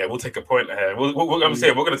 okay, yeah, we'll take a point here. I'm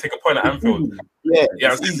saying we're gonna take a point at Anfield.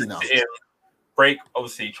 It's easy now.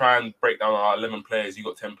 Try and break down our 11 players. You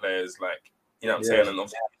got 10 players, you know what I'm saying, and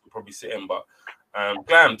obviously we'll probably sit in. But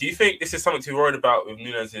Glam, do you think this is something to be worried about with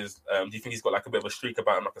Nunez's? Do you think he's got a bit of a streak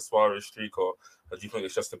about him, like a Suarez streak, or do you think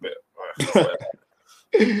it's just a bit?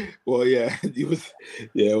 Well, yeah, he was.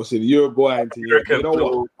 Yeah, also you're a boy, Anthony. You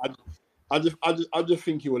know what? I just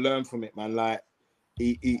think he will learn from it, man. Like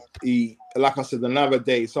he like I said, another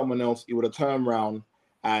day, someone else, he would have turned around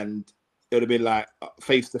and it would have been like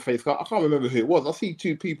face to face. I can't remember who it was. I see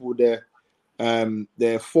two people there,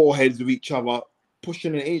 their foreheads with each other,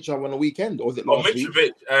 pushing at each other on the weekend. Or was it last week?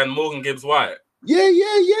 Mitrovic and Morgan Gibbs-White. Yeah.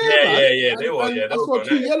 They were. I saw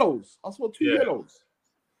two yellows. Yellows.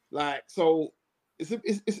 So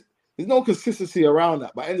it's no consistency around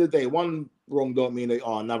that. But at the end of the day, one wrong don't mean that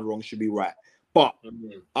another wrong should be right. But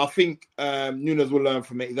I think Nunez will learn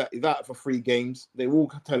from it. Is that for 3 games? They will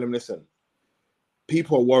tell him, listen,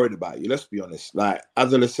 people are worried about you. Let's be honest. Like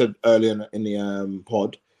as I said earlier in the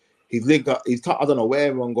pod, his link up. I don't know where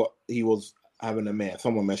everyone got. He was having a mare.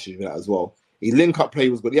 Someone messaged me that as well. His link up play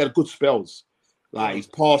was good. He had good spells. Like his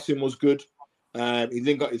passing was good.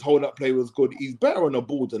 His hold up play was good. He's better on the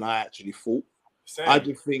ball than I actually thought. Same.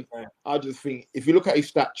 I just think if you look at his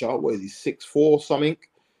stature, what is he, 6'4" something?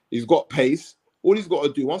 He's got pace. All he's got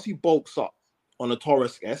to do once he bulks up on a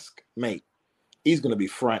Torres-esque, mate, he's gonna be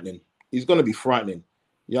frightening. You know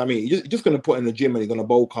what I mean? He's just gonna put in the gym and he's gonna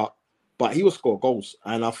bulk up, but he will score goals.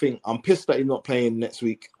 And I think I'm pissed that he's not playing next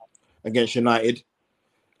week against United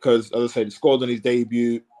because, as I said, he scored on his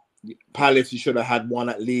debut. Palace, he should have had one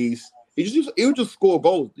at least. He'll just score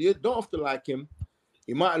goals. You don't have to like him.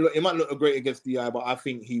 He might look great against the eye, but I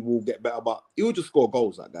think he will get better. But he will just score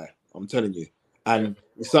goals, that guy. I'm telling you. And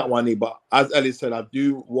it's something I need. But as Ellie said, I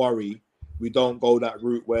do worry we don't go that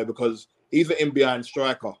route because he's an in-behind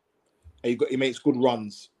striker. And he makes good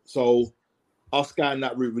runs. So us going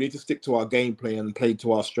that route, we need to stick to our gameplay and play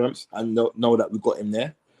to our strengths and know that we've got him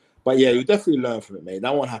there. But yeah, you definitely learn from it, mate.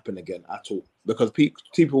 That won't happen again at all because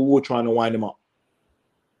people will try to wind him up.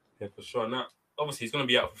 Yeah, for sure. Now, obviously, he's going to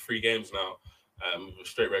be out for 3 games now with a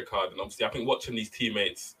straight red card. And obviously, I think watching these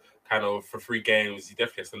teammates kind of for 3 games, he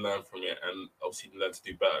definitely has to learn from it and obviously learn to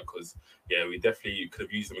do better because, yeah, we definitely could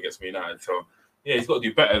have used him against Man United. So, yeah, he's got to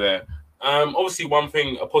do better there. Obviously, one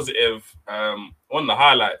thing, a positive, one of the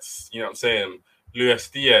highlights, you know what I'm saying, Luis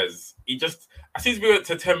Diaz. I see we went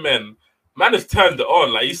to 10 men. Man has turned it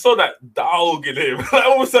on. Like, you saw that dog in him. Like,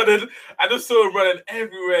 all of a sudden, I just saw him running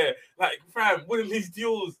everywhere. Like, fam, winning these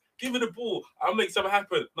duels. Give me the ball. I'll make something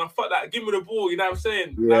happen. Now, fuck that. Give me the ball. You know what I'm saying?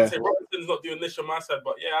 Yeah. You know what I'm saying? Robertson's not doing this on my side,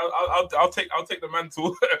 but yeah, I'll take the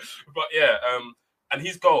mantle. But yeah, and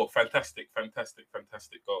his goal, fantastic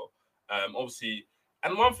goal. Obviously,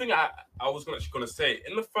 and one thing I was going to say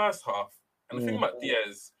in the first half, and the thing about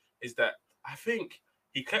Diaz is that I think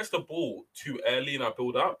he collects the ball too early in our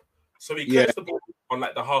build-up. So he collects the ball on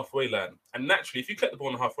like the halfway line. And naturally, if you collect the ball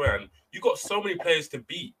on the halfway line, you've got so many players to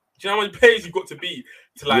beat. Do you know how many players you've got to beat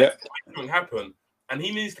to make something happen? And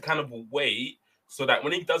he needs to kind of wait so that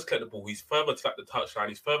when he does collect the ball, he's further to like the touchline,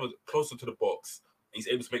 he's further closer to the box, he's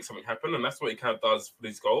able to make something happen. And that's what he kind of does for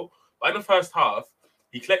his goal. But in the first half,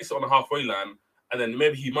 he collects it on the halfway line, and then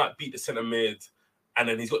maybe he might beat the centre mid, and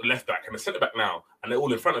then he's got the left back and the centre back now, and they're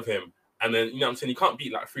all in front of him. And then, you know what I'm saying, you can't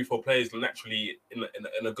beat like 3-4 players naturally in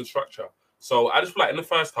a good structure. So I just feel like in the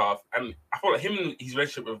first half, and I feel like him and his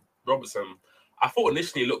relationship with Robertson, I thought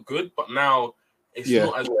initially it looked good, but now it's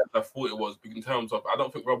not as good as I thought it was. In terms of, I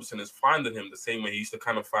don't think Robertson is finding him the same way he used to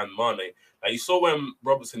kind of find Mane. Like you saw when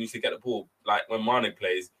Robertson used to get the ball, like when Mane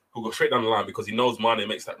plays, he'll go straight down the line because he knows Mane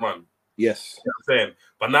makes that run. Yes. You know what I'm saying?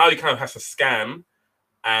 But now he kind of has to scan,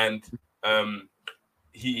 and now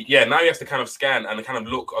he has to kind of scan and kind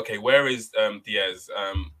of look, okay, where is Diaz?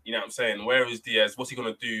 You know what I'm saying? Where is Diaz? What's he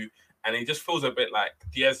going to do? And he just feels a bit like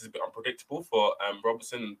Diaz is a bit unpredictable for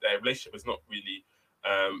Robertson. Their relationship is not really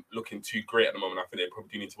looking too great at the moment. I think they probably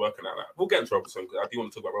do need to work on that. We'll get into Robertson because I do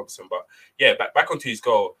want to talk about Robertson. But yeah, back onto his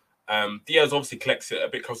goal. Diaz obviously collects it a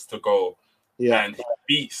bit closer to goal. Yeah. And he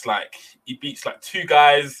beats like two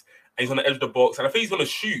guys and he's on the edge of the box. And I think he's going to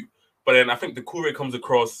shoot. But then I think the Koure comes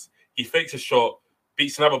across, he fakes a shot,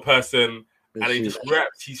 beats another person, and he just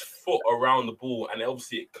wraps his foot around the ball. And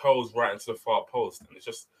obviously it curls right into the far post. And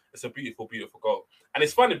it's a beautiful, beautiful goal. And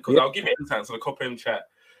it's funny because I'll give you insight to the Kop End chat.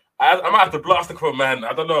 I might have to blast the Kop, man.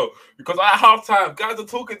 I don't know. Because at halftime, guys are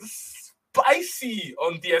talking spicy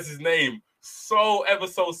on Diaz's name. So ever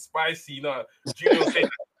so spicy. You know,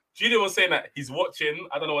 Junior was saying that he's watching.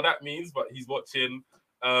 I don't know what that means, but he's watching.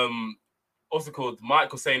 What's it called?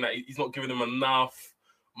 Mike was saying that he's not giving him enough.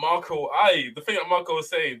 The thing that Marco was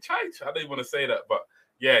saying, I don't even want to say that. But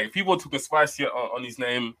yeah, people talking spicy on his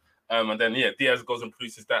name. And then, Diaz goes and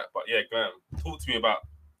produces that. But yeah, Graham, talk to me about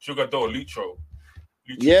Jugador Lucho.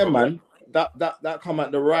 Yeah, man. That come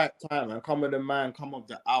at the right time, man. Come with the man, come of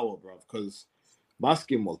the hour, bro. Because my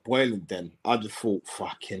skin was boiling then. I just thought,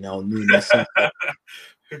 fucking hell, Nunes.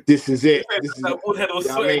 This is it. This is that head was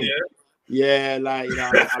sweating, yeah, like, you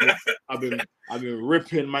know, I've been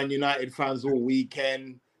ripping Man United fans all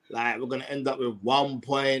weekend. Like, we're gonna end up with 1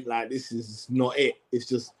 point. Like, this is not it. It's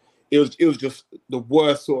just. It was just the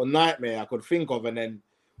worst sort of nightmare I could think of. And then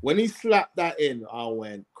when he slapped that in, I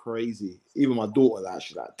went crazy. Even my daughter, like,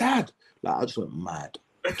 she's like, Dad. Like, I just went mad.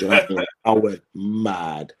 Do you know what I mean? I went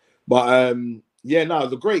mad. But, it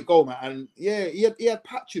was a great goal, man. And, yeah, he had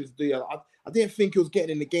patches. I didn't think he was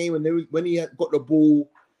getting in the game. And when he had got the ball,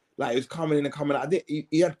 like, he was coming in and coming out.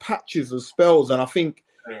 He had patches of spells. And I think,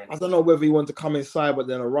 I don't know whether he wanted to come inside, but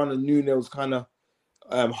then a run of Nunes was kind of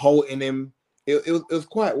halting him. It was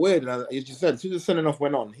quite weird. And as you said, as soon as the sending off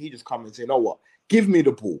went on, he just come and say, you know what? Give me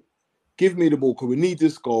the ball. Give me the ball because we need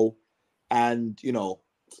this goal. And, you know,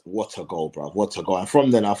 what a goal, bro. What a goal. And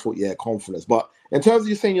from then, I thought, yeah, confidence. But in terms of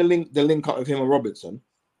you saying the link up with him and Robertson,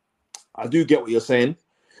 I do get what you're saying.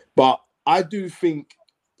 But I don't think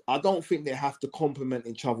they have to complement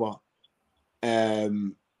each other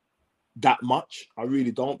that much. I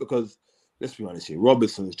really don't, because let's be honest here,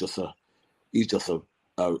 Robertson is just a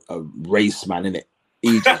race man, innit?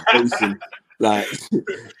 He's just racing. Like,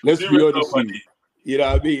 let's be honest with you. You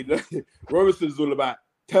know what I mean? Robertson's all about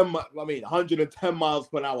 110 miles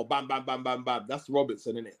per hour, bam, bam, bam, bam, bam. That's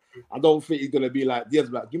Robertson, innit? I don't think he's gonna be like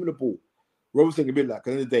Diaz, like, give me the ball. Robertson can be like, at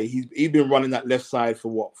the end of the day, he's been running that left side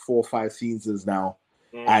for 4 or 5 seasons now,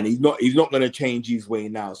 and he's not gonna change his way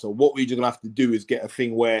now. So what we're just gonna have to do is get a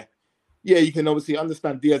thing where, yeah, you can obviously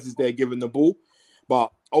understand Diaz is there giving the ball,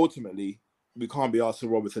 but ultimately we can't be asking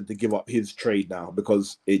Robertson to give up his trade now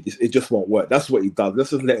because it just won't work. That's what he does. Let's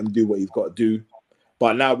just let him do what he's got to do.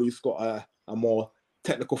 But now we've got a more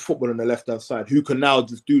technical football on the left-hand side who can now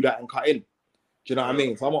just do that and cut in. Do you know what I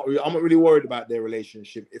mean? So I'm not really worried about their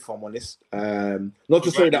relationship, if I'm honest. Not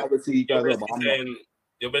to say that obviously you guys are, but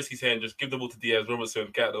you're basically saying just give the ball to Diaz, Robertson,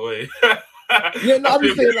 get out of the way. Yeah, no, I'm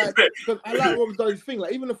just saying, like, because I like Robertson's thing.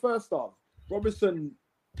 Like, even the first half, Robertson,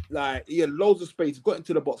 like, he had loads of space, got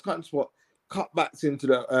into the box, cut backs into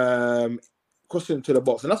the cross into the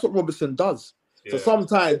box, and that's what Robertson does. Yeah. So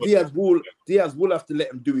sometimes Diaz will have to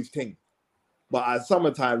let him do his thing, but at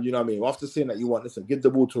summertime, you know what I mean. After seeing that, you want, listen, give the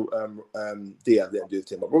ball to Diaz, let him do his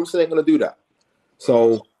thing. But Robertson ain't gonna do that,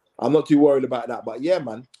 so I'm not too worried about that. But yeah,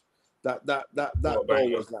 man, that goal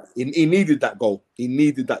was like he needed that goal. He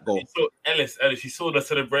needed that goal. He saw Ellis. He saw the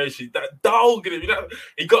celebration. That dog, you know,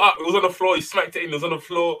 he got up. It was on the floor. He smacked it in. It was on the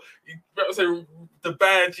floor. The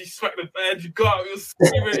badge. He smacked the badge. He got up. He was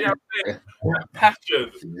screaming. You know what I'm saying? That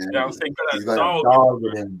passion. Yeah. You know what I'm saying? Got that dog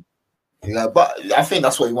with him. Yeah, but I think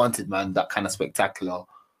that's what he wanted, man. That kind of spectacular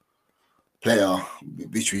player,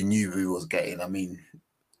 which we knew we was getting. I mean,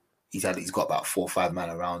 he's got about 4 or 5 men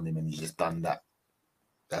around him, and he's just done that.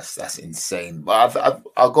 That's insane. But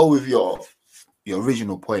I'll go with your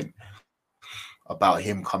original point about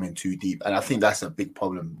him coming too deep, and I think that's a big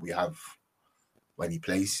problem we have when he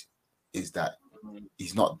plays, is that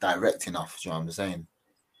he's not direct enough. Do you know what I'm saying?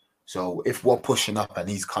 So if we're pushing up and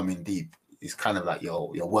he's coming deep, it's kind of like you're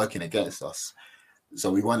working against us.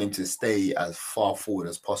 So we want him to stay as far forward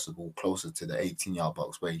as possible, closer to the 18-yard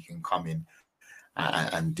box where he can come in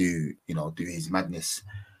and do his madness.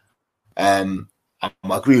 I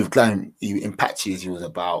agree with Glenn. In patches, he was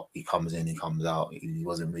about. He comes in, he comes out. He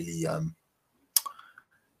wasn't really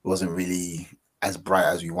as bright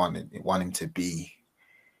as we want him to be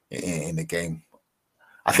in the game.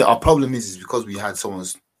 I think our problem is because we had someone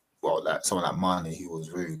like Mane, who was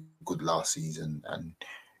very good last season, and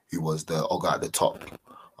who was the Oga at the top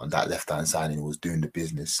on that left-hand side, and he was doing the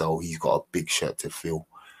business. So he's got a big shirt to fill.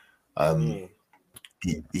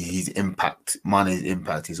 His impact, Mane's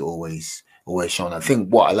impact is always shown. I think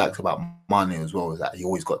what I liked about Mane as well is that he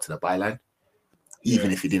always got to the byline,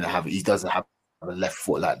 even if he didn't have it. He doesn't have a left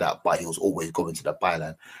foot like that, but he was always going to the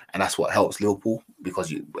byline, and that's what helps Liverpool,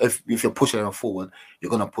 because if you're pushing them forward, you're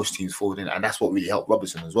going to push teams forward, and that's what really helped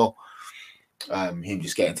Robertson as well. Him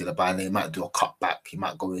just getting to the byline, he might do a cut back, he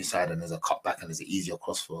might go inside, and there's a cut back, and there's an easier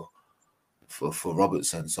cross for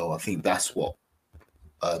Robertson. So I think that's what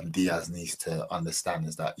Diaz needs to understand,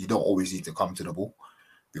 is that you don't always need to come to the ball,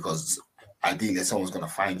 because ideally someone's going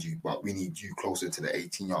to find you, but we need you closer to the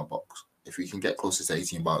 18-yard box. If we can get closer to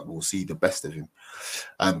 18 box, we'll see the best of him.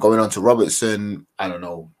 Going on to Robertson, I don't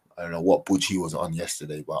know what budge he was on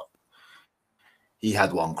yesterday, but he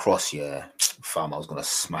had one cross, fam, I was going to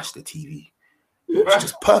smash the TV. It was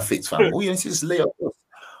just perfect, fam. All you need to just lay up.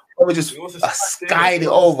 I just skied it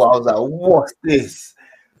over. I was like, what's this?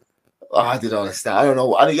 I didn't understand. I don't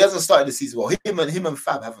know. He hasn't started the season well. Him and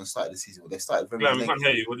Fab haven't started the season well. They started very late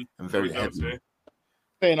and very heavy.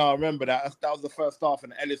 I remember that. That was the first half,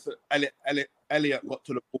 and Elliot got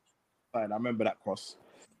to the ball. I remember that cross.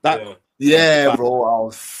 Bro. I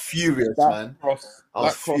was furious, man. I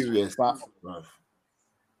was furious. Like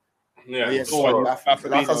I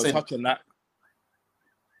said, touch on that.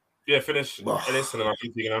 Finish. Ellis, and then I'll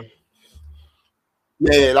keep thinking on.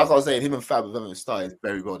 Yeah, like I was saying, him and Fab haven't started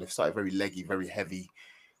very well. They've started very leggy, very heavy.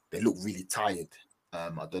 They look really tired.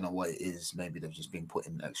 I don't know what it is. Maybe they've just been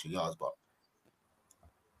putting extra yards, but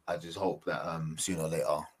I just hope that sooner or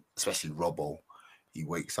later, especially Robbo, he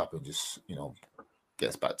wakes up and just,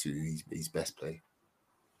 gets back to his best play.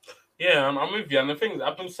 Yeah, I'm with you. And the thing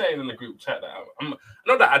I've been saying in the group chat that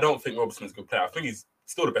not that I don't think Robertson's a good player. I think he's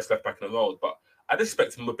still the best left back in the world, but I'd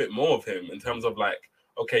expect a bit more of him in terms of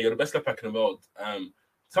okay, you're the best left back in the world.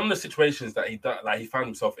 Some of the situations that he found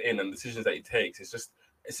himself in and decisions that he takes, it's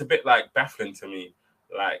a bit baffling to me.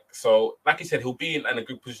 Like you said, he'll be in a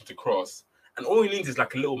good position to cross, and all he needs is a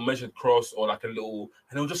little measured cross or and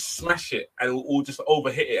he'll just smash it and he'll just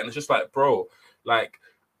overhit it, and it's just bro,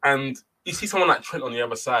 and you see someone like Trent on the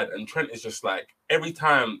other side, and Trent is just every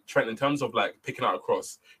time Trent, in terms of picking out a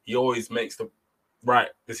cross, he always makes the right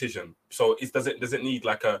decision. So does it need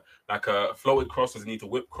a floated cross? Does it need a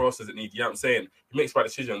whip cross? Does it need, you know what I'm saying? He makes right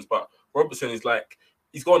decisions, but Robertson is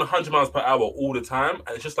he's going 100 miles per hour all the time, and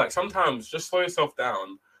it's just sometimes just slow yourself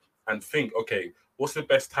down and think, okay, what's the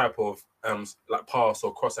best type of pass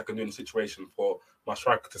or cross I can do in a situation for my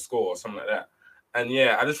striker to score or something like that. And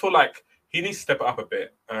I just feel he needs to step it up a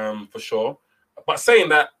bit, for sure. But saying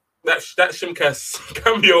that Shimkas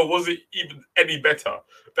cameo wasn't even any better.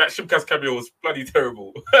 That Shimkas cameo was bloody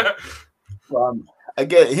terrible.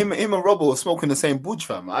 Again, him and Robbo were smoking the same budge,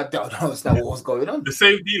 fam. I don't understand what was going on. The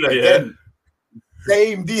same dealer,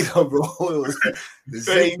 Same dealer, bro. It was the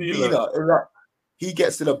same dealer. He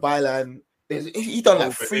gets to the byline. He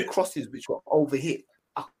done 3 crosses which were overhit.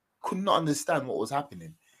 I could not understand what was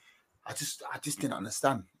happening. I just didn't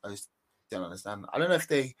understand. I don't know if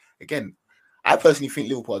they, again, I personally think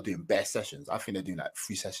Liverpool are doing bare sessions. I think they're doing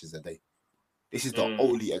 3 sessions a day. This is the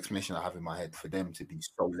only explanation I have in my head for them to be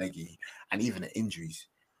so leggy, and even the injuries.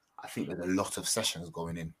 I think there's a lot of sessions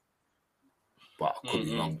going in. But I could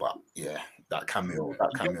be wrong. But that cameo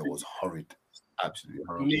was horrid. Absolutely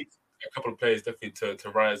horrid. We need a couple of players definitely to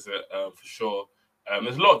rise for sure.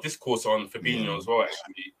 There's a lot of discourse on Fabinho as well,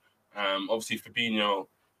 actually. Obviously, Fabinho,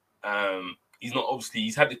 he's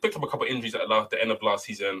picked up a couple of injuries at the end of last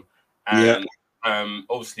season. And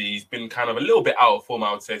obviously, he's been kind of a little bit out of form,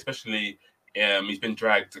 I would say, especially he's been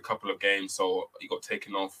dragged a couple of games. So he got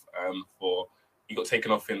taken off in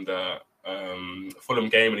the Fulham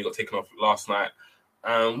game, and he got taken off last night.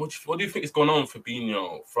 What do you think is going on with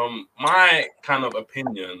Fabinho? From my kind of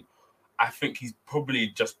opinion, I think he's probably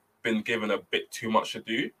just been given a bit too much to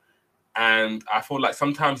do. And I feel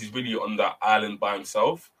sometimes he's really on that island by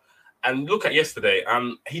himself. And look at yesterday,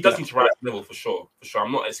 he does need to rise to level for sure.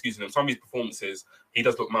 I'm not excusing him. Some of his performances, he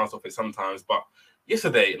does look miles off it sometimes. But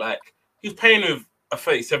yesterday, he was playing with a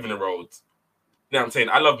 37-year-old. You know what I'm saying?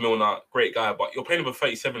 I love Milner, great guy, but you're playing with a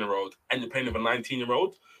 37-year-old and you're playing with a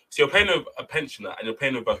 19-year-old. So you're playing with a pensioner and you're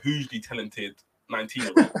playing with a hugely talented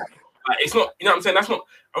 19-year-old. It's not, you know what I'm saying? That's not.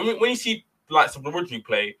 I mean, when you see likes of Rodri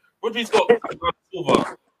play, Rodri's got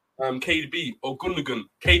Silva, KDB, or Gundogan,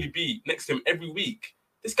 KDB next to him every week.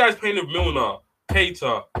 This guy's playing with Milner,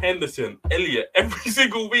 Keita, Henderson, Elliott every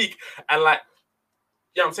single week, and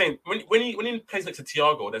yeah, I'm saying when he plays next to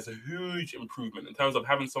Thiago, there's a huge improvement in terms of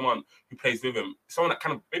having someone who plays with him, someone that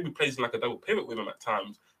kind of maybe plays in like a double pivot with him at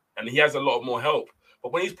times, and he has a lot more help.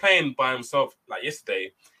 But when he's playing by himself, like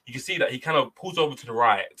yesterday, you can see that he kind of pulls over to the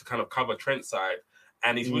right to kind of cover Trent's side,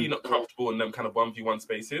 and he's really not comfortable in them kind of 1v1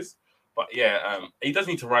 spaces. But yeah, he does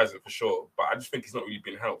need to rise it for sure. But I just think he's not really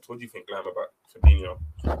been helped. What do you think, Lam, about Fabinho?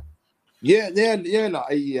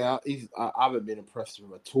 I haven't been impressed with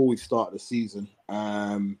him at all. He started the season,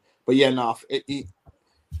 but yeah, do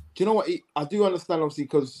you know what? I do understand, obviously,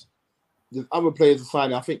 because the other players are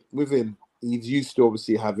signing. I think with him, he's used to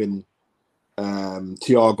obviously having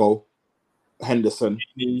Thiago, Henderson,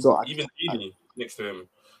 even next to him.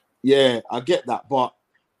 Yeah, I get that, but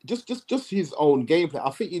just his own gameplay.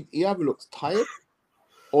 I think he either looks tired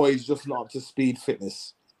or he's just not up to speed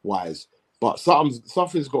fitness wise. But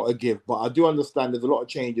something's got to give. But I do understand there's a lot of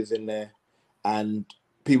changes in there, and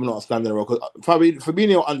people not understanding the role. Because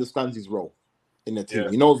Fabinho understands his role in the team. Yeah.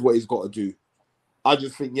 He knows what he's got to do. I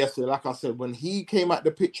just think yesterday, like I said, when he came out the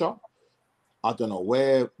picture, I don't know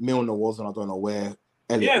where Milner was, and I don't know where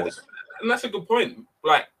Elliott was. And that's a good point.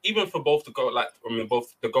 Like, even for both the goal,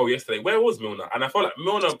 both the goal yesterday, where was Milner? And I felt like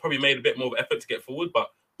Milner probably made a bit more of an effort to get forward, but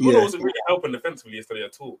Milner wasn't really helping defensively yesterday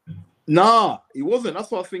at all. Nah, he wasn't. That's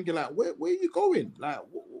what I was thinking. Like, where are you going? Like,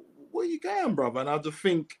 where are you going, brother? And I just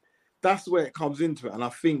think that's where it comes into it. And I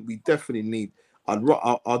think we definitely need. I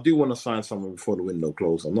do want to sign someone before the window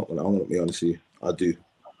closes. I'm gonna be honest with you. I do.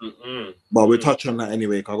 But we'll touch on that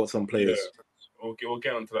anyway. Cause I got some players. Yeah. We'll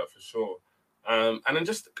get onto that for sure. And then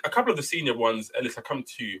just a couple of the senior ones, Ellis, I come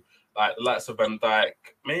to you, like the likes of Van Dijk,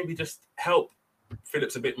 maybe just help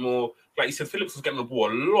Phillips a bit more. Like you said, Phillips was getting the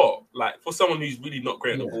ball a lot. Like, for someone who's really not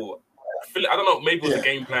great on the ball, I don't know, maybe it was a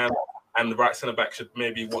game plan and the right centre-back should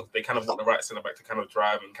maybe want the right centre-back to kind of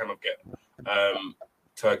drive and kind of get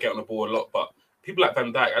on the ball a lot. But people like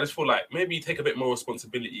Van Dijk, I just feel like maybe you take a bit more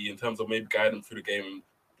responsibility in terms of maybe guiding them through the game.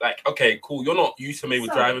 Like, okay, cool, you're not used to maybe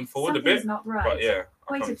driving forward a bit. Not right. But yeah.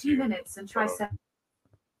 Wait a few minutes and try set.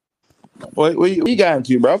 Where you going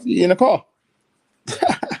to, bruv? You in a car?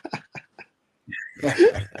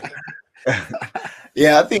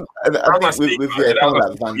 Yeah, I think with Van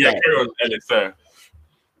Dijk. Yeah, carry on, Ellis, sir.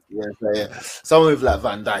 Yeah. Someone with like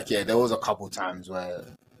Van Dijk, there was a couple times where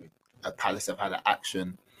Palace have had an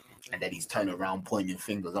action and then he's turning around pointing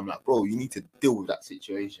fingers. I'm like, bro, you need to deal with that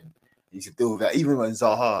situation. You need to deal with that. Even when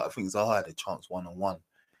I think Zaha had a chance 1-on-1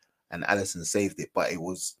 and Alisson saved it, but it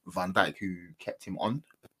was Van Dijk who kept him on.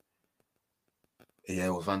 Yeah,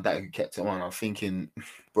 it was Van Dijk who kept him on. I'm thinking,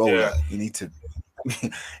 bro, you need to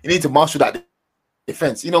marshal that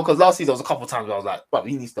defense. You know, because last season there was a couple of times where I was like, but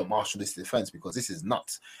he needs to marshal this defense because this is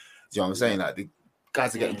nuts. Do you know what I'm saying? Like, the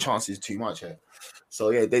guys are getting chances too much here.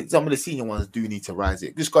 So yeah, some of the senior ones do need to rise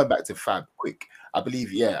it. Just going back to Fab quick, I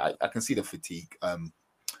believe, I can see the fatigue.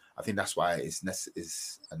 I think that's why it's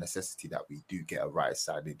a necessity that we do get a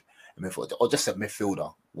right-sided midfielder or just a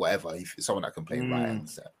midfielder, whatever. If someone that can play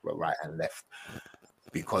right and left,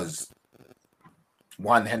 because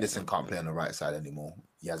one, Henderson can't play on the right side anymore.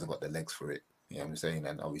 He hasn't got the legs for it. You know what I'm saying?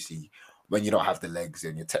 And obviously, when you don't have the legs,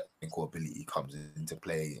 then your technical ability comes into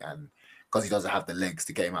play. And because he doesn't have the legs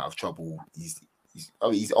to get him out of trouble, he's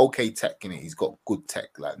okay tech in it. He's got good tech,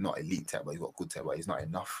 like not elite tech, but he's got good tech, but he's not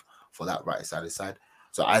enough for that right-sided side.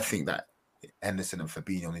 So I think that Henderson and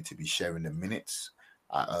Fabinho need to be sharing the minutes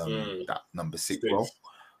at that number 6 role.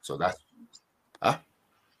 So that's at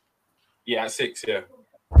 6,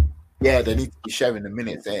 yeah, they need to be sharing the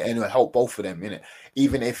minutes and it'll help both of them, innit?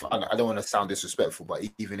 Even if I don't want to sound disrespectful, but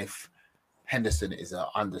even if Henderson is an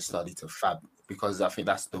understudy to Fab, because I think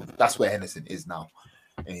that's where Henderson is now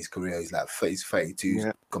in his career. He's like he's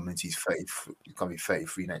 32, coming to his 30, he's gonna be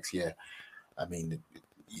 33 next year. I mean,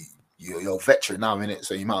 you're a veteran now, innit?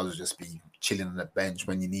 So you might as well just be chilling on the bench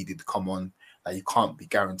when you needed to come on. Like, you can't be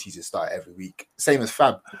guaranteed to start every week. Same as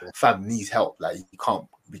Fab. Fab needs help. Like, you can't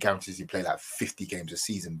be guaranteed to play like 50 games a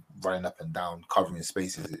season, running up and down, covering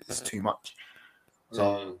spaces. It's too much.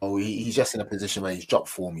 So he's just in a position where he's dropped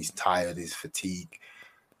form. He's tired. He's fatigued.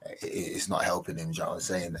 It's not helping him. You know what I'm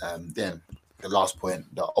saying? Then the last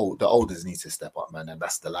point, the olders need to step up, man. And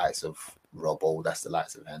that's the likes of Robbo. That's the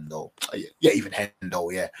likes of Hendo. Yeah, even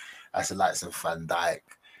Hendo. Yeah, that's the likes of Van Dijk.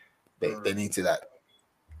 They need to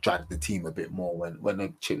drag the team a bit more when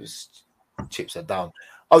the chips are down.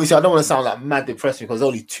 obviously, I don't want to sound like mad depressing because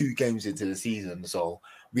only 2 games into the season, so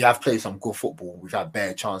we have played some good football. We've had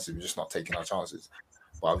bare chances. We're just not taking our chances.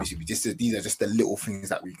 But obviously, these are just the little things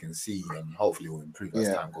that we can see, and hopefully, we'll improve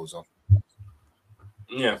as time goes on.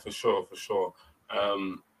 Yeah, for sure.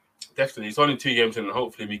 Definitely, it's only 2 games in, and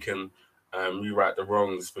hopefully, we can rewrite the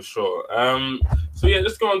wrongs for sure. So yeah,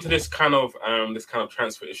 let's go on to this kind of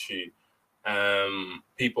transfer issue.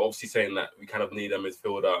 People obviously saying that we kind of need a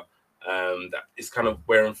midfielder that is kind of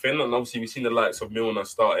wearing thin, and obviously we've seen the likes of Milner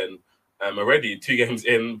starting already 2 games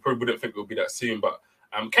in. Probably wouldn't think it would be that soon, but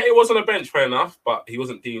Katie was on the bench, fair enough, but he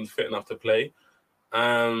wasn't deemed fit enough to play.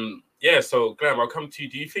 So Graham, I'll come to you.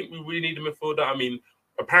 Do you think we really need a midfielder? I mean,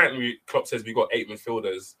 apparently Klopp says we got 8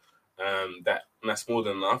 midfielders. That's more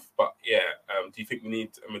than enough. But do you think we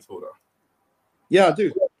need a midfielder? Yeah, I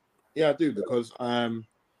do. Because I'm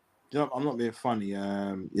not being funny.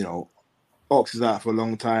 Ox is out for a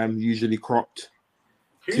long time, usually cropped.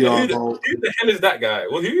 Who the hell is that guy?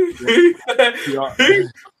 Well, who?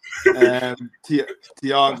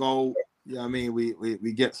 Thiago. Yeah, I mean,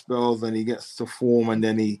 we get spells and he gets to form, and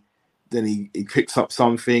then he picks up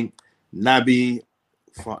something. Naby,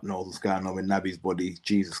 fuck knows what's going on with Naby's body.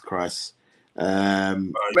 Jesus Christ. But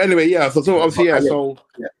anyway, So obviously,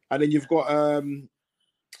 and then you've got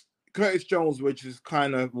Curtis Jones, which is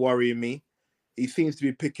kind of worrying me. He seems to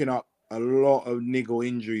be picking up a lot of niggle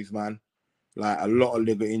injuries, man. Like a lot of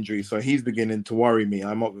niggle injuries. So he's beginning to worry me.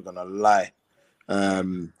 I'm not gonna lie.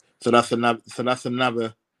 So that's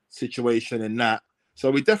another situation in that.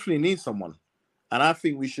 So we definitely need someone, and I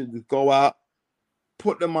think we should go out,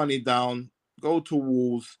 put the money down, go to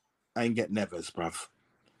Wolves, and get Neves, bruv.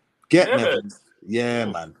 Get Neves. Yeah,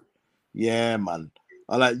 man.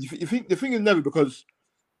 I like you think the thing is Neves, because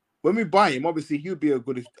when we buy him, obviously he'll be a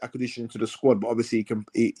good acquisition to the squad, but obviously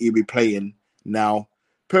he'll be playing now.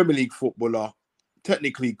 Premier League footballer,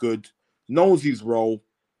 technically good, knows his role,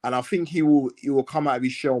 and I think he will come out of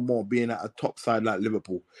his shell more being at a top side like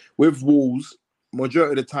Liverpool. With Wolves,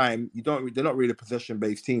 majority of the time they're not really a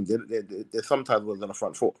possession-based team. They're sometimes on the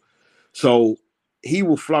front foot. So he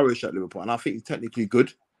will flourish at Liverpool, and I think he's technically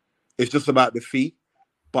good. It's just about the fee.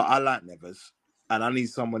 But I like Neves, and I need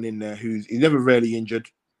someone in there he's never really injured.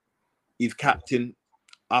 He's captain.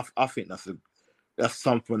 I think that's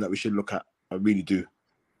something that we should look at. I really do.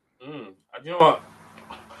 You know what?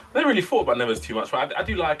 I never really thought about Neves too much, but I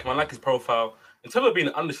do like him. I like his profile. In terms of being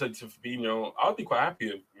an understudy to Fabinho, I'll be quite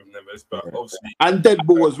happy with Neves, but obviously... And dead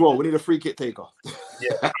ball as well. We need a free kick taker.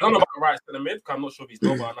 I don't know about right centre mid, because I'm not sure if he's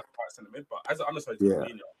mobile enough for right centre mid, but as an understudy to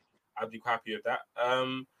Fabinho, I'd be quite happy with that.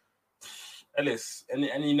 Ellis,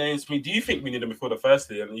 any names for me? Do you think we need them before the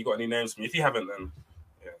firstly? And you got any names for me? If you haven't, then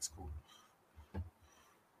it's cool.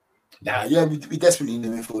 We desperately need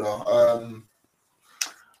a midfielder.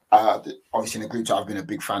 Obviously in the group chat, I've been a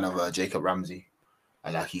big fan of Jacob Ramsey.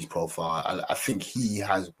 I like his profile. I think he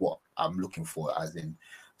has what I'm looking for, as in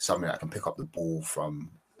someone that can pick up the ball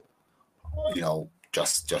from,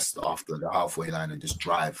 just after the halfway line and just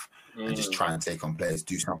drive and just try and take on players,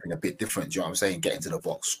 do something a bit different. Do you know what I'm saying? Get into the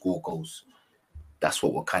box, score goals. That's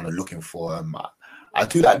what we're kind of looking for. I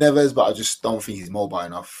do like Neves, but I just don't think he's mobile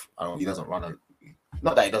enough. He doesn't run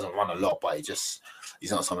not that he doesn't run a lot, but he's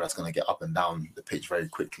not someone that's going to get up and down the pitch very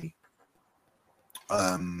quickly.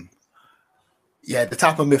 The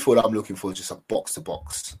type of midfield I'm looking for is just a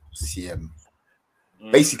box-to-box CM.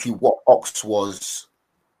 Basically, what Ox was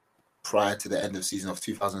prior to the end of season of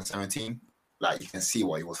 2017. Like, you can see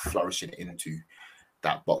what he was flourishing into,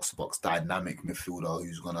 that box-to-box dynamic midfielder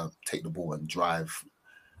who's going to take the ball and drive,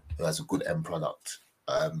 who has a good end product.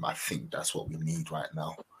 I think that's what we need right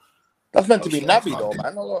now. That's meant to be Naby, though,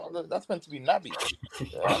 man. That's meant to be Naby. You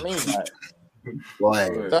know what I mean?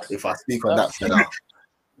 If I speak on that,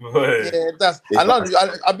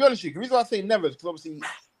 I'll be honest with you. The reason why I say Neves, because obviously,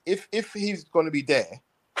 if he's going to be there,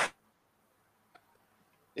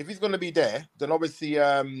 then obviously,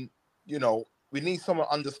 we need someone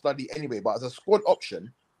understudy anyway. But as a squad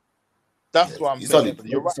option, that's what I'm saying.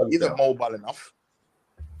 You're right. He isn't mobile enough,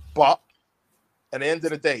 but at the end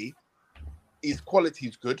of the day, his quality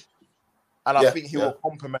is good, and I think he will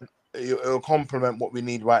complement. It'll complement what we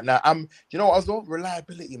need right now. You know what as well?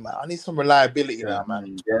 Reliability, man. I need some reliability now, man.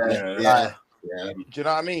 Do you know what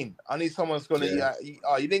I mean? I need someone who's gonna. You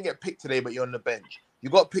didn't get picked today, but you're on the bench. You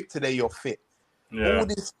got picked today, you're fit. All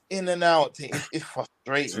this in and out, it's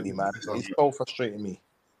frustrating me, man. It's so frustrating me.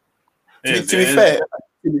 To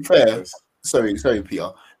be fair, sorry,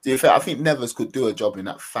 Peter. To be fair, I think Neves could do a job in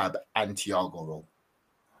that Fab and Thiago role.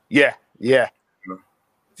 Yeah. Do you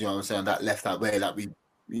know what I'm saying? That left that way, that we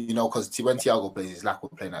you know, because when Thiago plays, it's like we're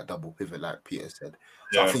playing that double pivot, like Peter said.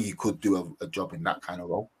 So I think he could do a job in that kind of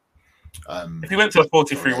role. If he went to a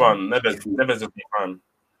 4-3-1, Neves would be fine.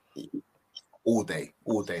 All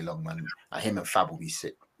day long, man. Him and Fab will be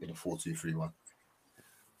sick in a 4-2-3-1.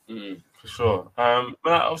 For sure. But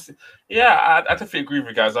obviously, I definitely agree with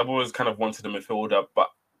you guys. I've always kind of wanted a midfielder, but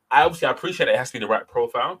I appreciate it has to be the right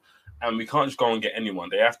profile, and we can't just go and get anyone.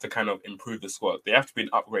 They have to kind of improve the squad. They have to be an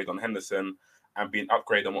upgrade on Henderson and be an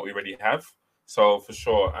upgrade on what we already have. So for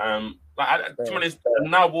sure,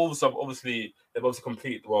 now Wolves have obviously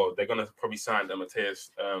completed. Well, they're gonna probably sign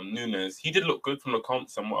Mateus Nunes. He did look good from the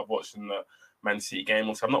comps and what I've watched in the Man City game.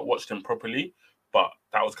 Also, I've not watched him properly, but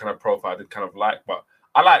that was kind of profile I did kind of like. But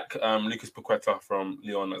I like Lucas Paqueta from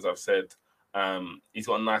Lyon, as I've said. He's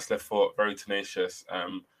got a nice left foot, very tenacious,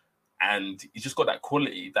 and he's just got that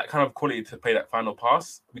quality, that kind of quality to play that final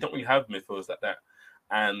pass. We don't really have midfielders like that.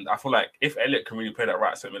 And I feel like if Elliott can really play that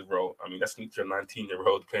right centre mid role, I mean, that's literally a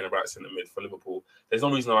 19-year-old playing the right centre mid for Liverpool. There's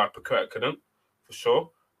no reason why Paqueta couldn't, for sure.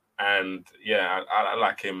 And yeah, I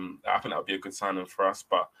like him. I think that would be a good signing for us.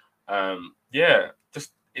 But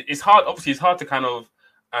it's hard. Obviously, it's hard to kind of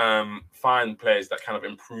find players that kind of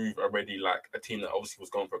improve already, like a team that obviously was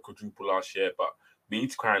going for a quadruple last year, but we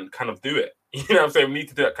need to kind of do it. You know what I'm saying? We need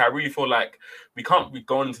to do it. I really feel like we can't be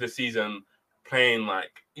going into the season playing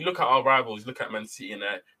like, you look at our rivals, look at Man City, and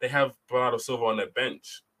they have Bernardo Silva on their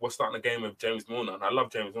bench. We're starting a game with James Milner, and I love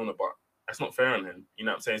James Milner, but that's not fair on him. You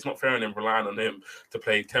know what I'm saying? It's not fair on him relying on him to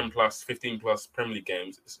play 10 plus, 15 plus Premier League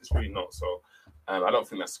games. It's really not. So I don't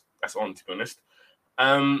think that's on, to be honest.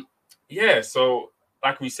 So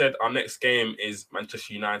like we said, our next game is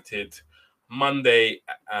Manchester United, Monday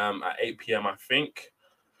at 8 p.m, I think.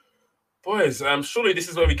 Boys, surely this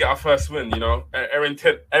is where we get our first win, you know.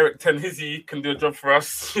 Eric Ten Hizzy can do a job for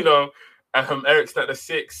us, you know. Eric's at the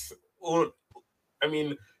 6. I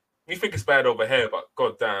mean, we think it's bad over here, but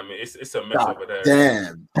god damn, it's a mess over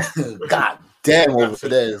there. God damn over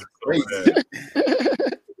there is crazy.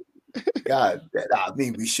 God, I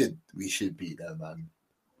mean, we should beat them, man.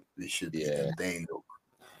 We should beat them.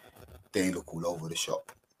 They look all over the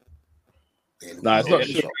shop. It's not true.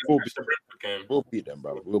 We'll beat them,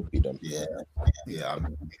 bro. We'll beat them. Yeah.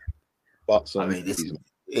 I mean, this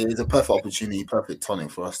is a perfect opportunity, perfect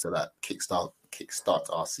tonic for us to like kickstart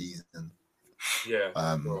our season. Yeah.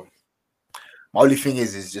 My only thing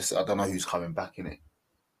is just I don't know who's coming back in it.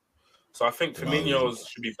 So I think Firmino's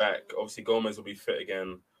should be back. Obviously, Gomez will be fit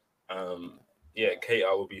again.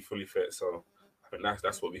 Keita will be fully fit. So I think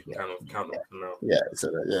that's what we can kind of count on for now. Yeah. So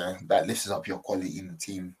that lifts up your quality in the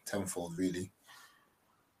team tenfold, really.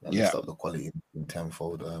 Lifts up the quality in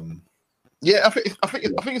tenfold. I think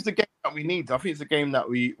it's the game that we need. I think it's the game that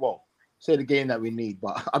the game that we need.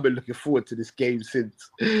 But I've been looking forward to this game since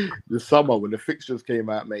the summer when the fixtures came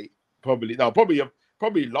out, mate. Probably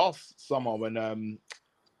last summer when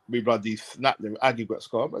we bloody snapped them aggregate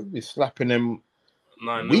score. We'd be slapping them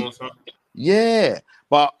 9-0 or something. Yeah,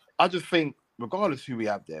 but I just think regardless who we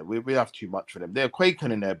have there, we have too much for them. They're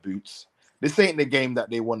quaking in their boots. This ain't the game that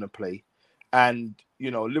they want to play. And,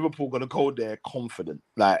 you know, Liverpool going to go there confident.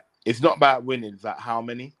 Like, it's not about winning, it's like how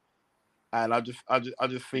many. And I just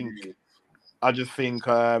think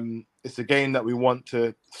it's a game that we want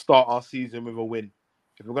to start our season with a win.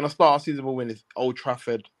 If we're going to start our season with a win, it's Old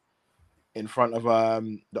Trafford in front of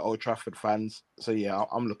the Old Trafford fans. So, yeah,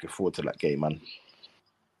 I'm looking forward to that game, man.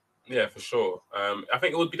 Yeah, for sure. I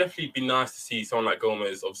think it would definitely be nice to see someone like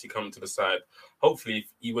Gomez obviously come to the side. Hopefully, if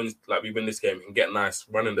he wins, like we win this game, he can get a nice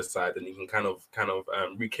run in the side, and he can kind of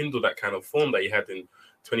rekindle that kind of form that he had in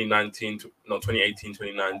 2018,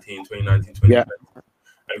 2019, 2020. Yeah.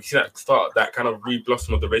 And we see that start that kind of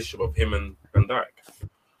re-blossom of the relationship of him and Van Dijk.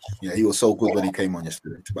 Yeah, he was so good when he came on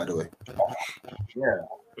yesterday, by the way. Yeah,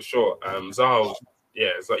 for sure. Zaha,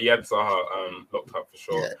 so he had Zaha locked up for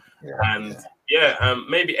sure.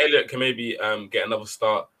 Maybe Elliott can get another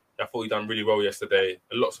start. I thought he done really well yesterday.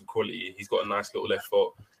 Lots of quality. He's got a nice little left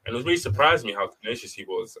foot. And it was really surprised me how tenacious he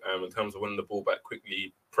was in terms of winning the ball back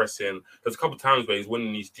quickly, pressing. There's a couple of times where he's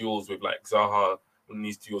winning these duels with like Zaha, winning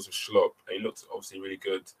these duels with Schlupp, and he looked obviously really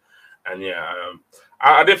good. And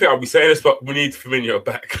I didn't think I'd be saying this, but we need Firmino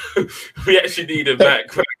back. We actually need him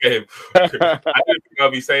back for the game. I didn't think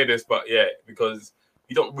I'd be saying this, but because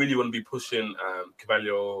you don't really want to be pushing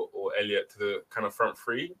Carvalho or Elliott to the kind of front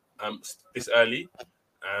three this early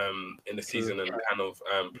in the season and kind of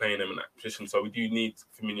playing them in that position. So we do need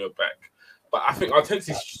Firmino back. But I think our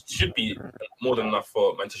intensity should be more than enough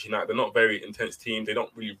for Manchester United. They're not a very intense team. They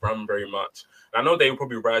don't really run very much. And I know they will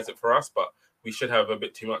probably rise it for us, but we should have a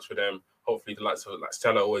bit too much for them. Hopefully the likes of like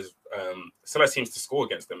Salah always Salah seems to score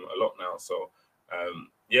against them a lot now. So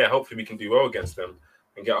yeah, hopefully we can do well against them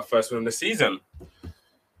and get our first win of the season.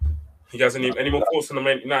 You guys any more thoughts on the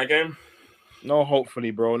Man United game? No,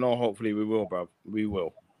 hopefully, bro. No, hopefully we will, bro. We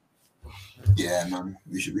will. Yeah, man.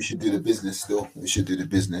 We should do the business still. We should do the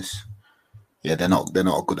business. Yeah, they're not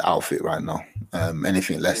a good outfit right now.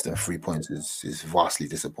 Anything less than 3 points is vastly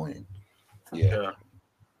disappointing. Yeah.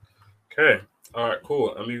 Okay. All right,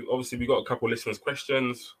 cool. And we got a couple of listeners'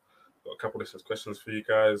 questions. For you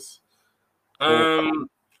guys.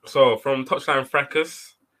 So from Touchline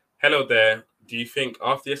Fracas, hello there. Do you think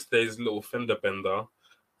after yesterday's little fender bender,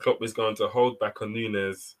 Klopp is going to hold back on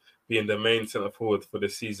Núñez being the main centre forward for the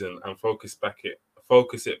season and focus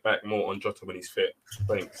it back more on Jota when he's fit?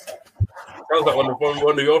 Thanks. Sounds like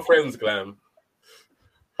one of your friends, Glam.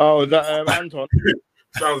 Oh, that Anton.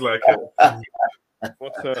 Sounds like it.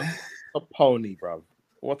 What a pony, bro.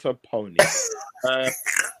 What a pony.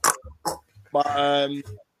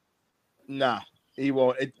 Nah, he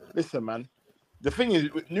won't. Listen, man. The thing is,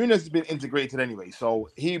 Núñez has been integrated anyway, so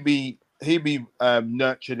he'll be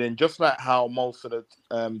nurtured in just like how most of the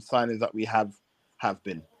signings that we have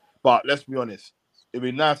been. But let's be honest, it'd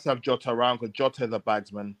be nice to have Jota around because Jota is a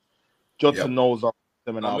bagsman. Jota knows our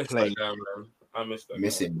system and our play. I miss that.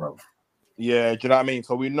 Miss him, bro. Yeah, do you know what I mean?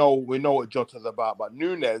 So we know what Jota's about, but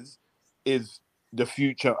Núñez is the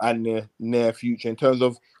future and the near future in terms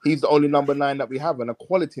of he's the only number 9 that we have and a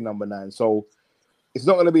quality number 9. So it's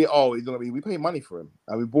not going to be, we pay money for him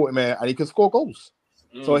and we bought him here and he can score goals.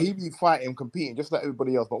 So he'll be fighting, competing just like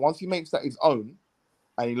everybody else. But once he makes that his own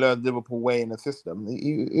and he learns Liverpool way in the system,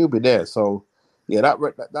 he'll be there. So yeah, that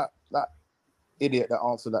idiot that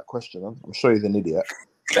answered that question, I'm sure he's an idiot.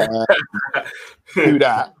 Do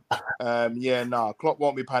that. Klopp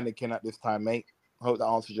won't be panicking at this time, mate. I hope that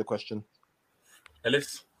answers your question.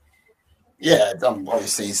 Ellis? Yeah, I'm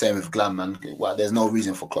obviously same with Glam, man. Well, there's no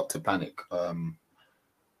reason for Klopp to panic. You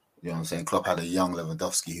know what I'm saying? Klopp had a young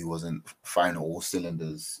Lewandowski who wasn't firing all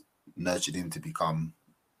cylinders, nurtured him to become,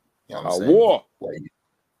 you know what I'm saying? War. Do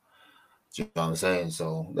you know what I'm saying?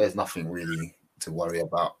 So there's nothing really to worry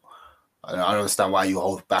about. I don't understand why you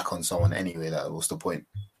hold back on someone anyway. What's the point?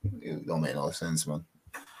 It don't make no sense, man.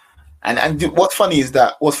 And what's funny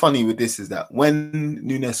with this is that when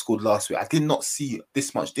Núñez scored last week, I did not see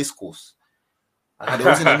this much discourse. There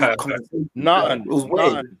wasn't any conversation. None. It was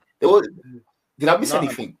weird. Did I miss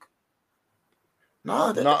anything?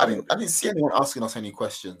 No, I didn't see anyone asking us any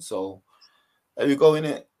questions. So there we go,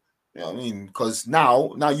 innit? You know what I mean? Because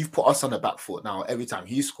now you've put us on the back foot. Now every time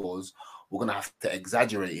he scores, we're gonna have to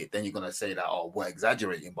exaggerate it. Then you're gonna say that, oh, we're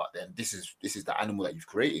exaggerating, but then this is the animal that you've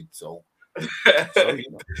created. So sorry,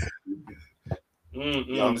 you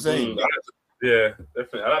know what I'm saying? Yeah,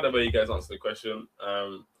 definitely. I like the way you guys answer the question.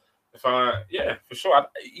 For sure.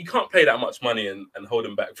 You can't pay that much money and hold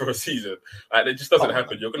him back for a season. Like it just doesn't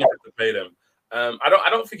happen. You're gonna have to pay them. I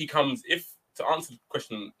don't think he comes. To answer the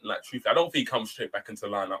question like truthfully, I don't think he comes straight back into the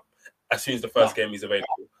lineup as soon as the first game is available.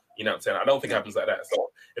 You know what I'm saying? I don't think it happens like that.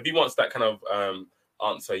 So if he wants that kind of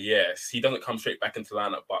answer, yes, he doesn't come straight back into the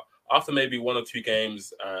lineup. But after maybe 1 or 2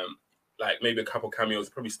 games, like maybe a couple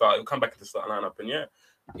cameos, he'll come back into the starting lineup, and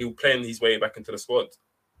he'll play his way back into the squad.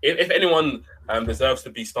 If anyone deserves to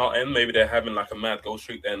be starting, maybe they're having like a mad goal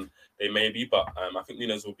streak, then they may be. But I think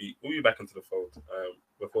Núñez will be back into the fold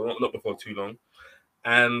not before too long.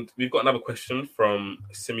 And we've got another question from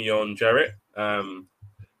Simeon Jarrett.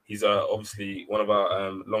 He's obviously one of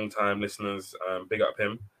our long-time listeners. Big up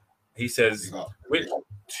him. He says, which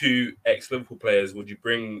 2 ex-Liverpool players would you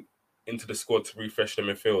bring into the squad to refresh the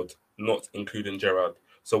midfield, not including Gerrard?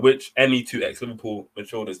 So any 2 ex-Liverpool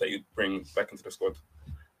midfielders that you'd bring back into the squad?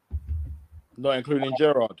 Not including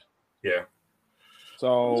Gerrard? Yeah.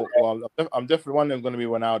 So, I'm definitely one of them going to be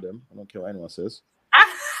Wijnaldum. I don't care what anyone says.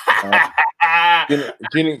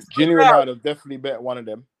 Gini Ronaldo definitely bet one of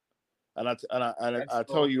them. And I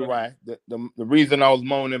tell you why. The reason I was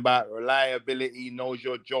moaning about reliability, knows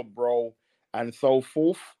your job, bro, and so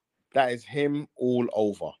forth, that is him all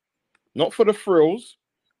over. Not for the thrills,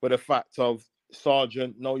 but the fact of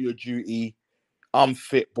Sergeant, know your duty. I'm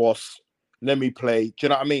fit, boss. Let me play. Do you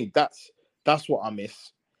know what I mean? That's what I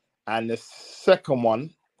miss. And the second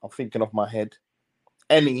one, I'm thinking off my head,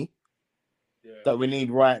 that we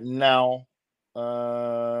need right now.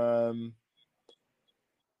 No,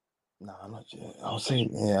 I'm not. I was saying,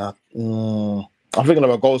 I'm thinking of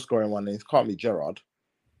a goal scoring one. It can't be Gerrard.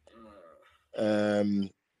 Xabi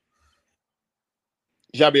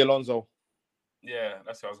Alonso. Yeah,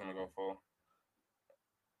 that's what I was gonna go for.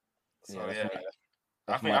 So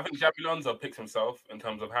I think Xabi Alonso picks himself in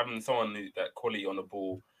terms of having someone that quality on the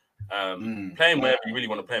ball, playing wherever you really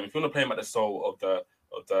want to play him. If you want to play him at the soul of the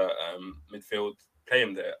midfield, play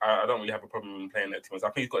him there. I don't really have a problem with him playing that team. I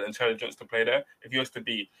think he's got the intelligence to play there. If he was to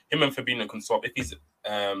be him and Fabinho can swap.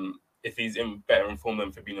 If he's in better informed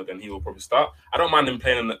than Fabinho, then he will probably start. I don't mind him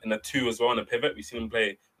playing in a 2 as well, in a pivot. We've seen him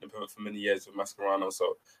play in a pivot for many years with Mascherano,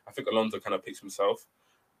 so I think Alonso kind of picks himself.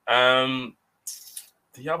 The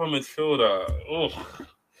other midfielder,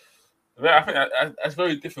 I think that's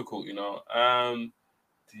very difficult, you know.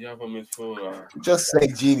 The other midfielder. Just say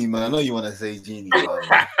Genie, man. I know you want to say Genie.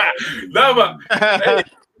 No, but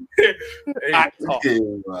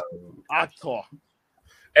Actor.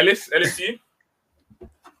 Ellis, you?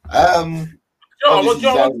 I wanted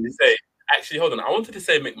to say. Actually, hold on. I wanted to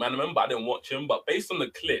say McManaman, but I didn't watch him. But based on the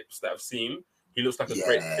clips that I've seen, he looks like a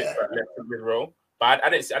great fit for that left mid role. But I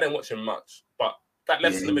didn't watch him much. But that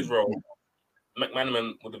left in the mid role,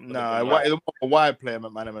 McManaman would have. Nah, a wide player,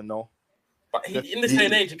 McManaman, no. But in this day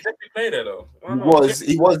and age, he can actually play there though.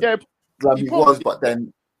 He was. But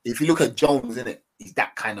then, if you look at Jones, in it, he's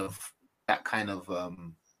that kind of.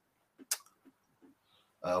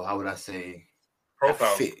 How would I say?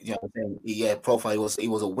 Profile. Fit, you know what I'm saying? Yeah, profile. He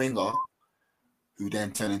was a winger who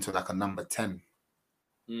then turned into like a number 10.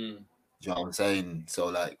 Do you know what I'm saying? So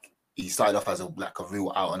like he started off as a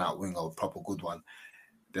real out and out winger, a proper good one.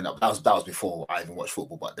 Then that was before I even watched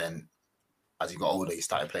football. But then as he got older, he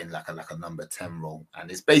started playing like a number 10 role,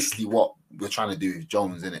 and it's basically what we're trying to do with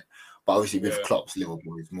Jones, isn't it? But obviously with Klopp's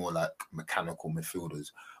Liverpool, it's more like mechanical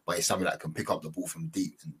midfielders. But he's somebody that can pick up the ball from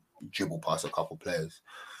deep and dribble past a couple players.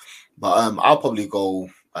 But I'll probably go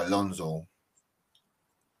Alonso.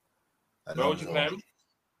 Where would you play him?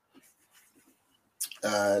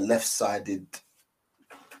 Left-sided,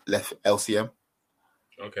 left LCM.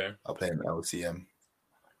 Okay. I'll play him LCM.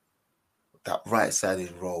 That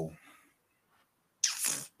right-sided role.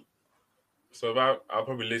 So I'll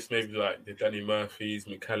probably list maybe like the Danny Murphys,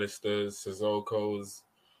 McAllisters, Sissoko's,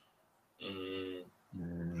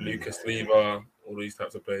 Lucas Leiva, all these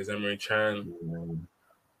types of players. Emery Chan.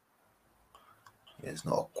 Yeah, there's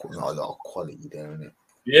not a lot of quality there, isn't it?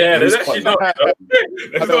 Yeah, there's actually not.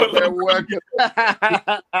 They're working.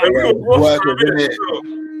 Working, isn't it?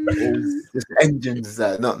 Just engines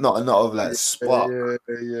that not of like spark.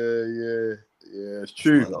 Yeah. It's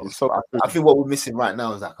true. I think what we're missing right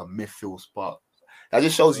now is like a midfield spark. That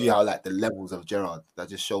just shows you how like the levels of Gerrard. That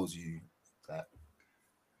just shows you that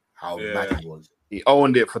how mad he was. He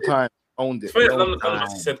owned it for time. Owned it. None of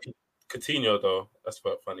us said Coutinho though. That's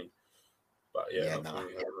quite funny. But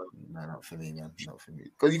not for me, man. Not for me.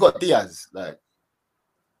 Because you got Diaz, like,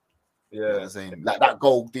 you know what I'm saying, like that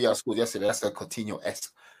goal Diaz scored yesterday. That's a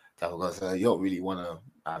Coutinho-esque type of goal. So you don't really want to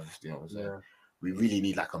have, you know what I'm saying. We really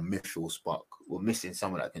need like a midfield spark. We're missing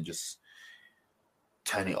someone that can just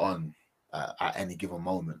turn it on at any given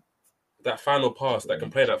moment. That final pass, that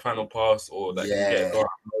can play that final pass, or that can get out of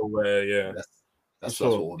nowhere. Yeah, that's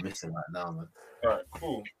what we're missing right now, man. All right,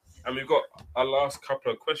 cool. And we've got our last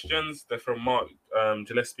couple of questions. They're from Mark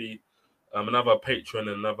Gillespie, another patron,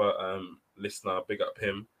 another listener. Big up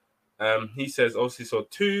him. He says, obviously, so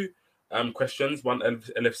 2 questions, one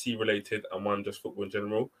LFC related and one just football in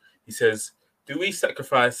general. He says, do we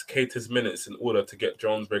sacrifice Keita's minutes in order to get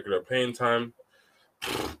Jones regular playing time?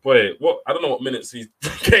 Boy, what? I don't know what minutes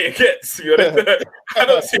Keita gets, to be honest. I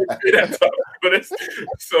don't see him play that time, to be honest.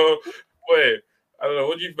 So, boy, I don't know.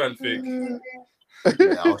 What do you man think?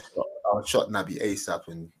 Yeah, I'll shot Naby ASAP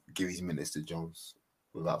and give his minutes to Jones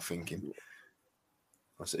without thinking.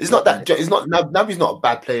 It's not that. It's not Naby's not a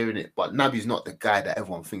bad player in it, but Naby's not the guy that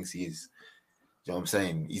everyone thinks he is. You know what I'm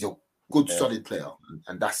saying? He's a good, solid player,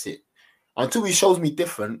 and that's it. Until he shows me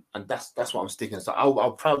different, and that's what I'm sticking. So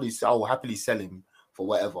I'll happily sell him for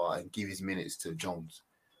whatever and give his minutes to Jones.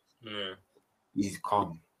 Yeah, he's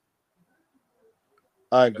calm.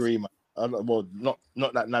 I agree, man. Well, not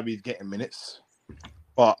that Naby's getting minutes.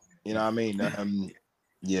 But you know what I mean. I'm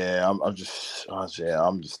just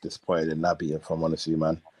disappointed in Naby, if I'm honest with you,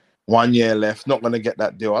 man. 1 year left, not gonna get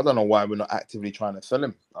that deal. I don't know why we're not actively trying to sell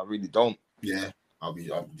him. I really don't. Yeah, I'll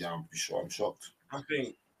be sure. I'm shocked. I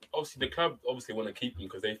think obviously the club want to keep him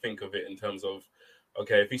because they think of it in terms of,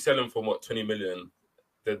 okay, if we sell him for 20 million,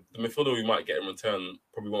 the midfielder we might get in return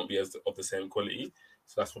probably won't be of the same quality.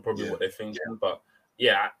 So that's probably what they're thinking. But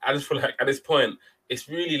yeah, I just feel like at this point, it's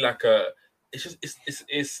really like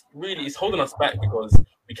it's holding us back because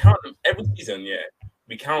we count them every season. Yeah,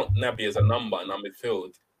 we count Naby as a number in our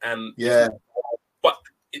midfield, and but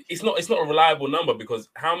it's not a reliable number because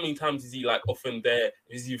how many times is he like often there?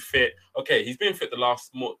 Is he fit? Okay, he's been fit the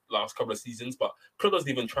last couple of seasons, but Klopp doesn't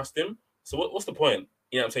even trust him. So what's the point?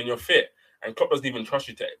 You know what I'm saying? You're fit, and Klopp doesn't even trust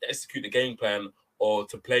you to execute the game plan or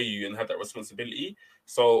to play you and have that responsibility.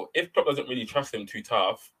 So if Klopp doesn't really trust him too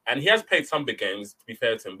tough, and he has played some big games, to be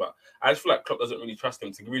fair to him, but I just feel like Klopp doesn't really trust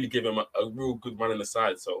him to really give him a real good run in the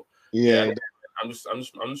side. So yeah, I'm just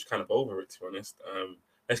kind of over it, to be honest.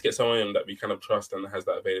 Let's get someone that we kind of trust and has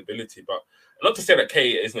that availability. But not to say that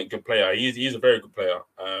Kate isn't a good player. He's a very good player.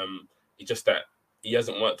 It's just that he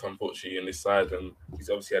hasn't worked, unfortunately, in this side, and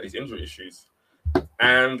he's obviously had these injury issues.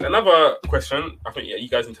 And another question, I think you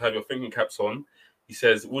guys need to have your thinking caps on. He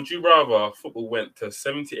says, would you rather football went to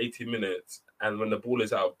 70, 80 minutes and when the ball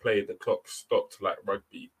is out of play, the clock stopped like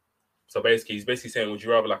rugby? So basically, he's saying, would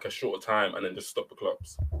you rather like a shorter time and then just stop the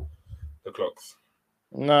clocks?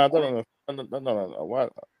 No, I don't know. No. Why?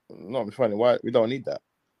 Not funny. Why? We don't need that.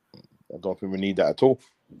 I don't think we need that at all.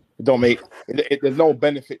 It don't make it. There's no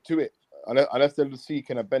benefit to it unless they're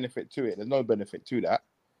seeking a benefit to it. There's no benefit to that.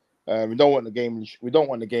 We don't want the game. We don't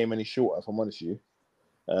want the game any shorter. If I'm honest with you.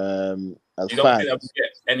 As you don't think that would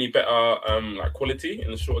get any better like quality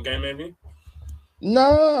in the shorter game, maybe?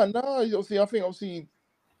 No. Obviously, I think obviously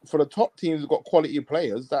for the top teams, who've got quality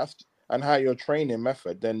players. And how your training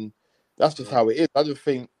method, then that's just how it is. I just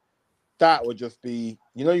think that would just be,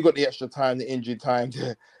 you got the extra time, the injury time,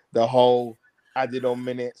 the whole added on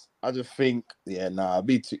minutes. I just think, it'd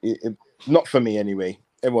be not for me anyway.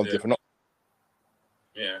 Everyone's different.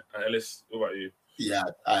 Yeah, Ellis, what about you? Yeah,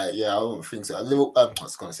 I don't think so. I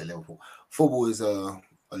was going to say Liverpool. Football is a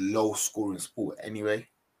low-scoring sport anyway.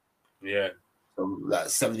 Yeah. So like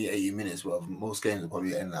 70, 80 minutes, well, most games will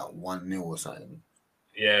probably end at 1-0 or something.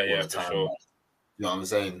 Yeah, for sure. You know what I'm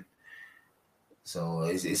saying? So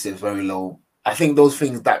it's a very low. I think those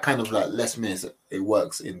things, that kind of like less minutes, it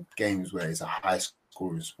works in games where it's a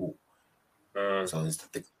high-scoring sport. So it's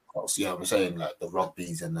the I'm saying, like the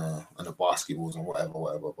rugbies and the basketballs and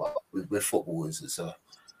whatever. But with football, it's a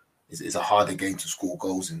harder game to score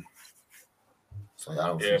goals in. So I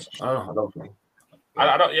don't think.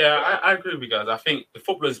 I agree with you guys. I think the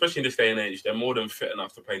footballers, especially in this day and age, they're more than fit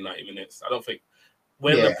enough to play 90 minutes. I don't think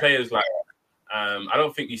when the players like, I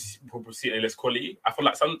don't think you see any less quality. I feel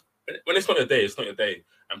like when it's not your day, it's not your day,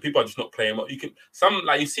 and people are just not playing.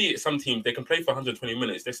 You see some teams, they can play for 120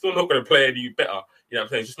 minutes. They're still not going to play any better. You know what I'm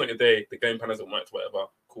saying? It's just not your day. The game plan hasn't worked, whatever.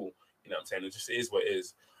 Cool. You know what I'm saying? It just is what it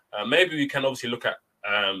is. Maybe we can obviously look at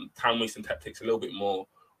time wasting tactics a little bit more,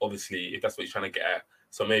 obviously, if that's what you're trying to get at.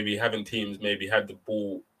 So maybe having teams maybe had the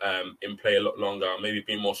ball in play a lot longer, maybe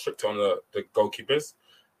being more strict on the goalkeepers.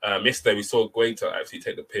 Yesterday, we saw Guaita actually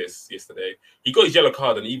take the piss yesterday. He got his yellow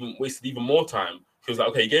card and even wasted even more time. He was like,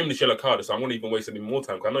 okay, you gave him this yellow card, so I'm going to even waste any more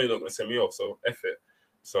time because I know you're not going to send me off, so F it.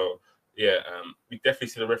 So, yeah, we definitely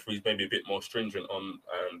see the referees maybe a bit more stringent on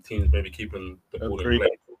teams maybe keeping the ball in play.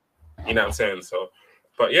 You know what I'm saying? So,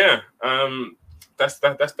 but yeah, that's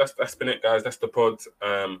been it, guys. That's the pod.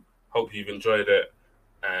 Hope you've enjoyed it.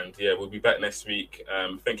 And yeah, we'll be back next week.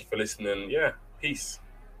 Thank you for listening. Yeah, peace.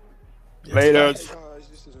 Later. Hey guys,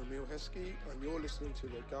 this is Emil Heskey, and you're listening to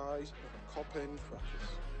the guys at Kop End Fracas.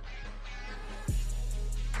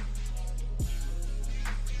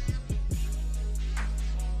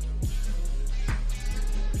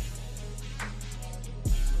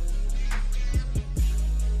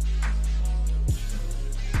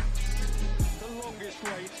 The longest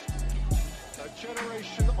wait, a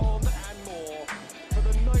generation on and more, for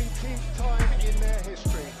the 19th time in their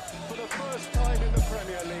history, for the first time in the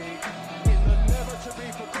Premier League, in the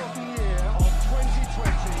never-to-be-forgotten year of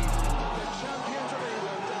 2020, the champions of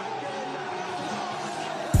England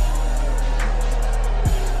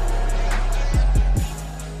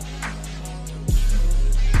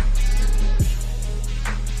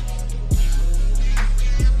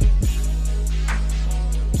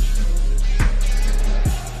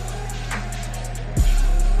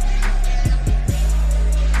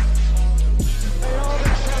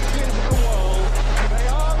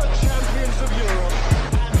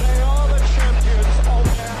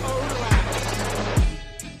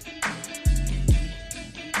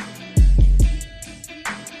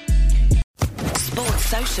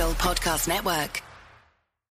Podcast Network.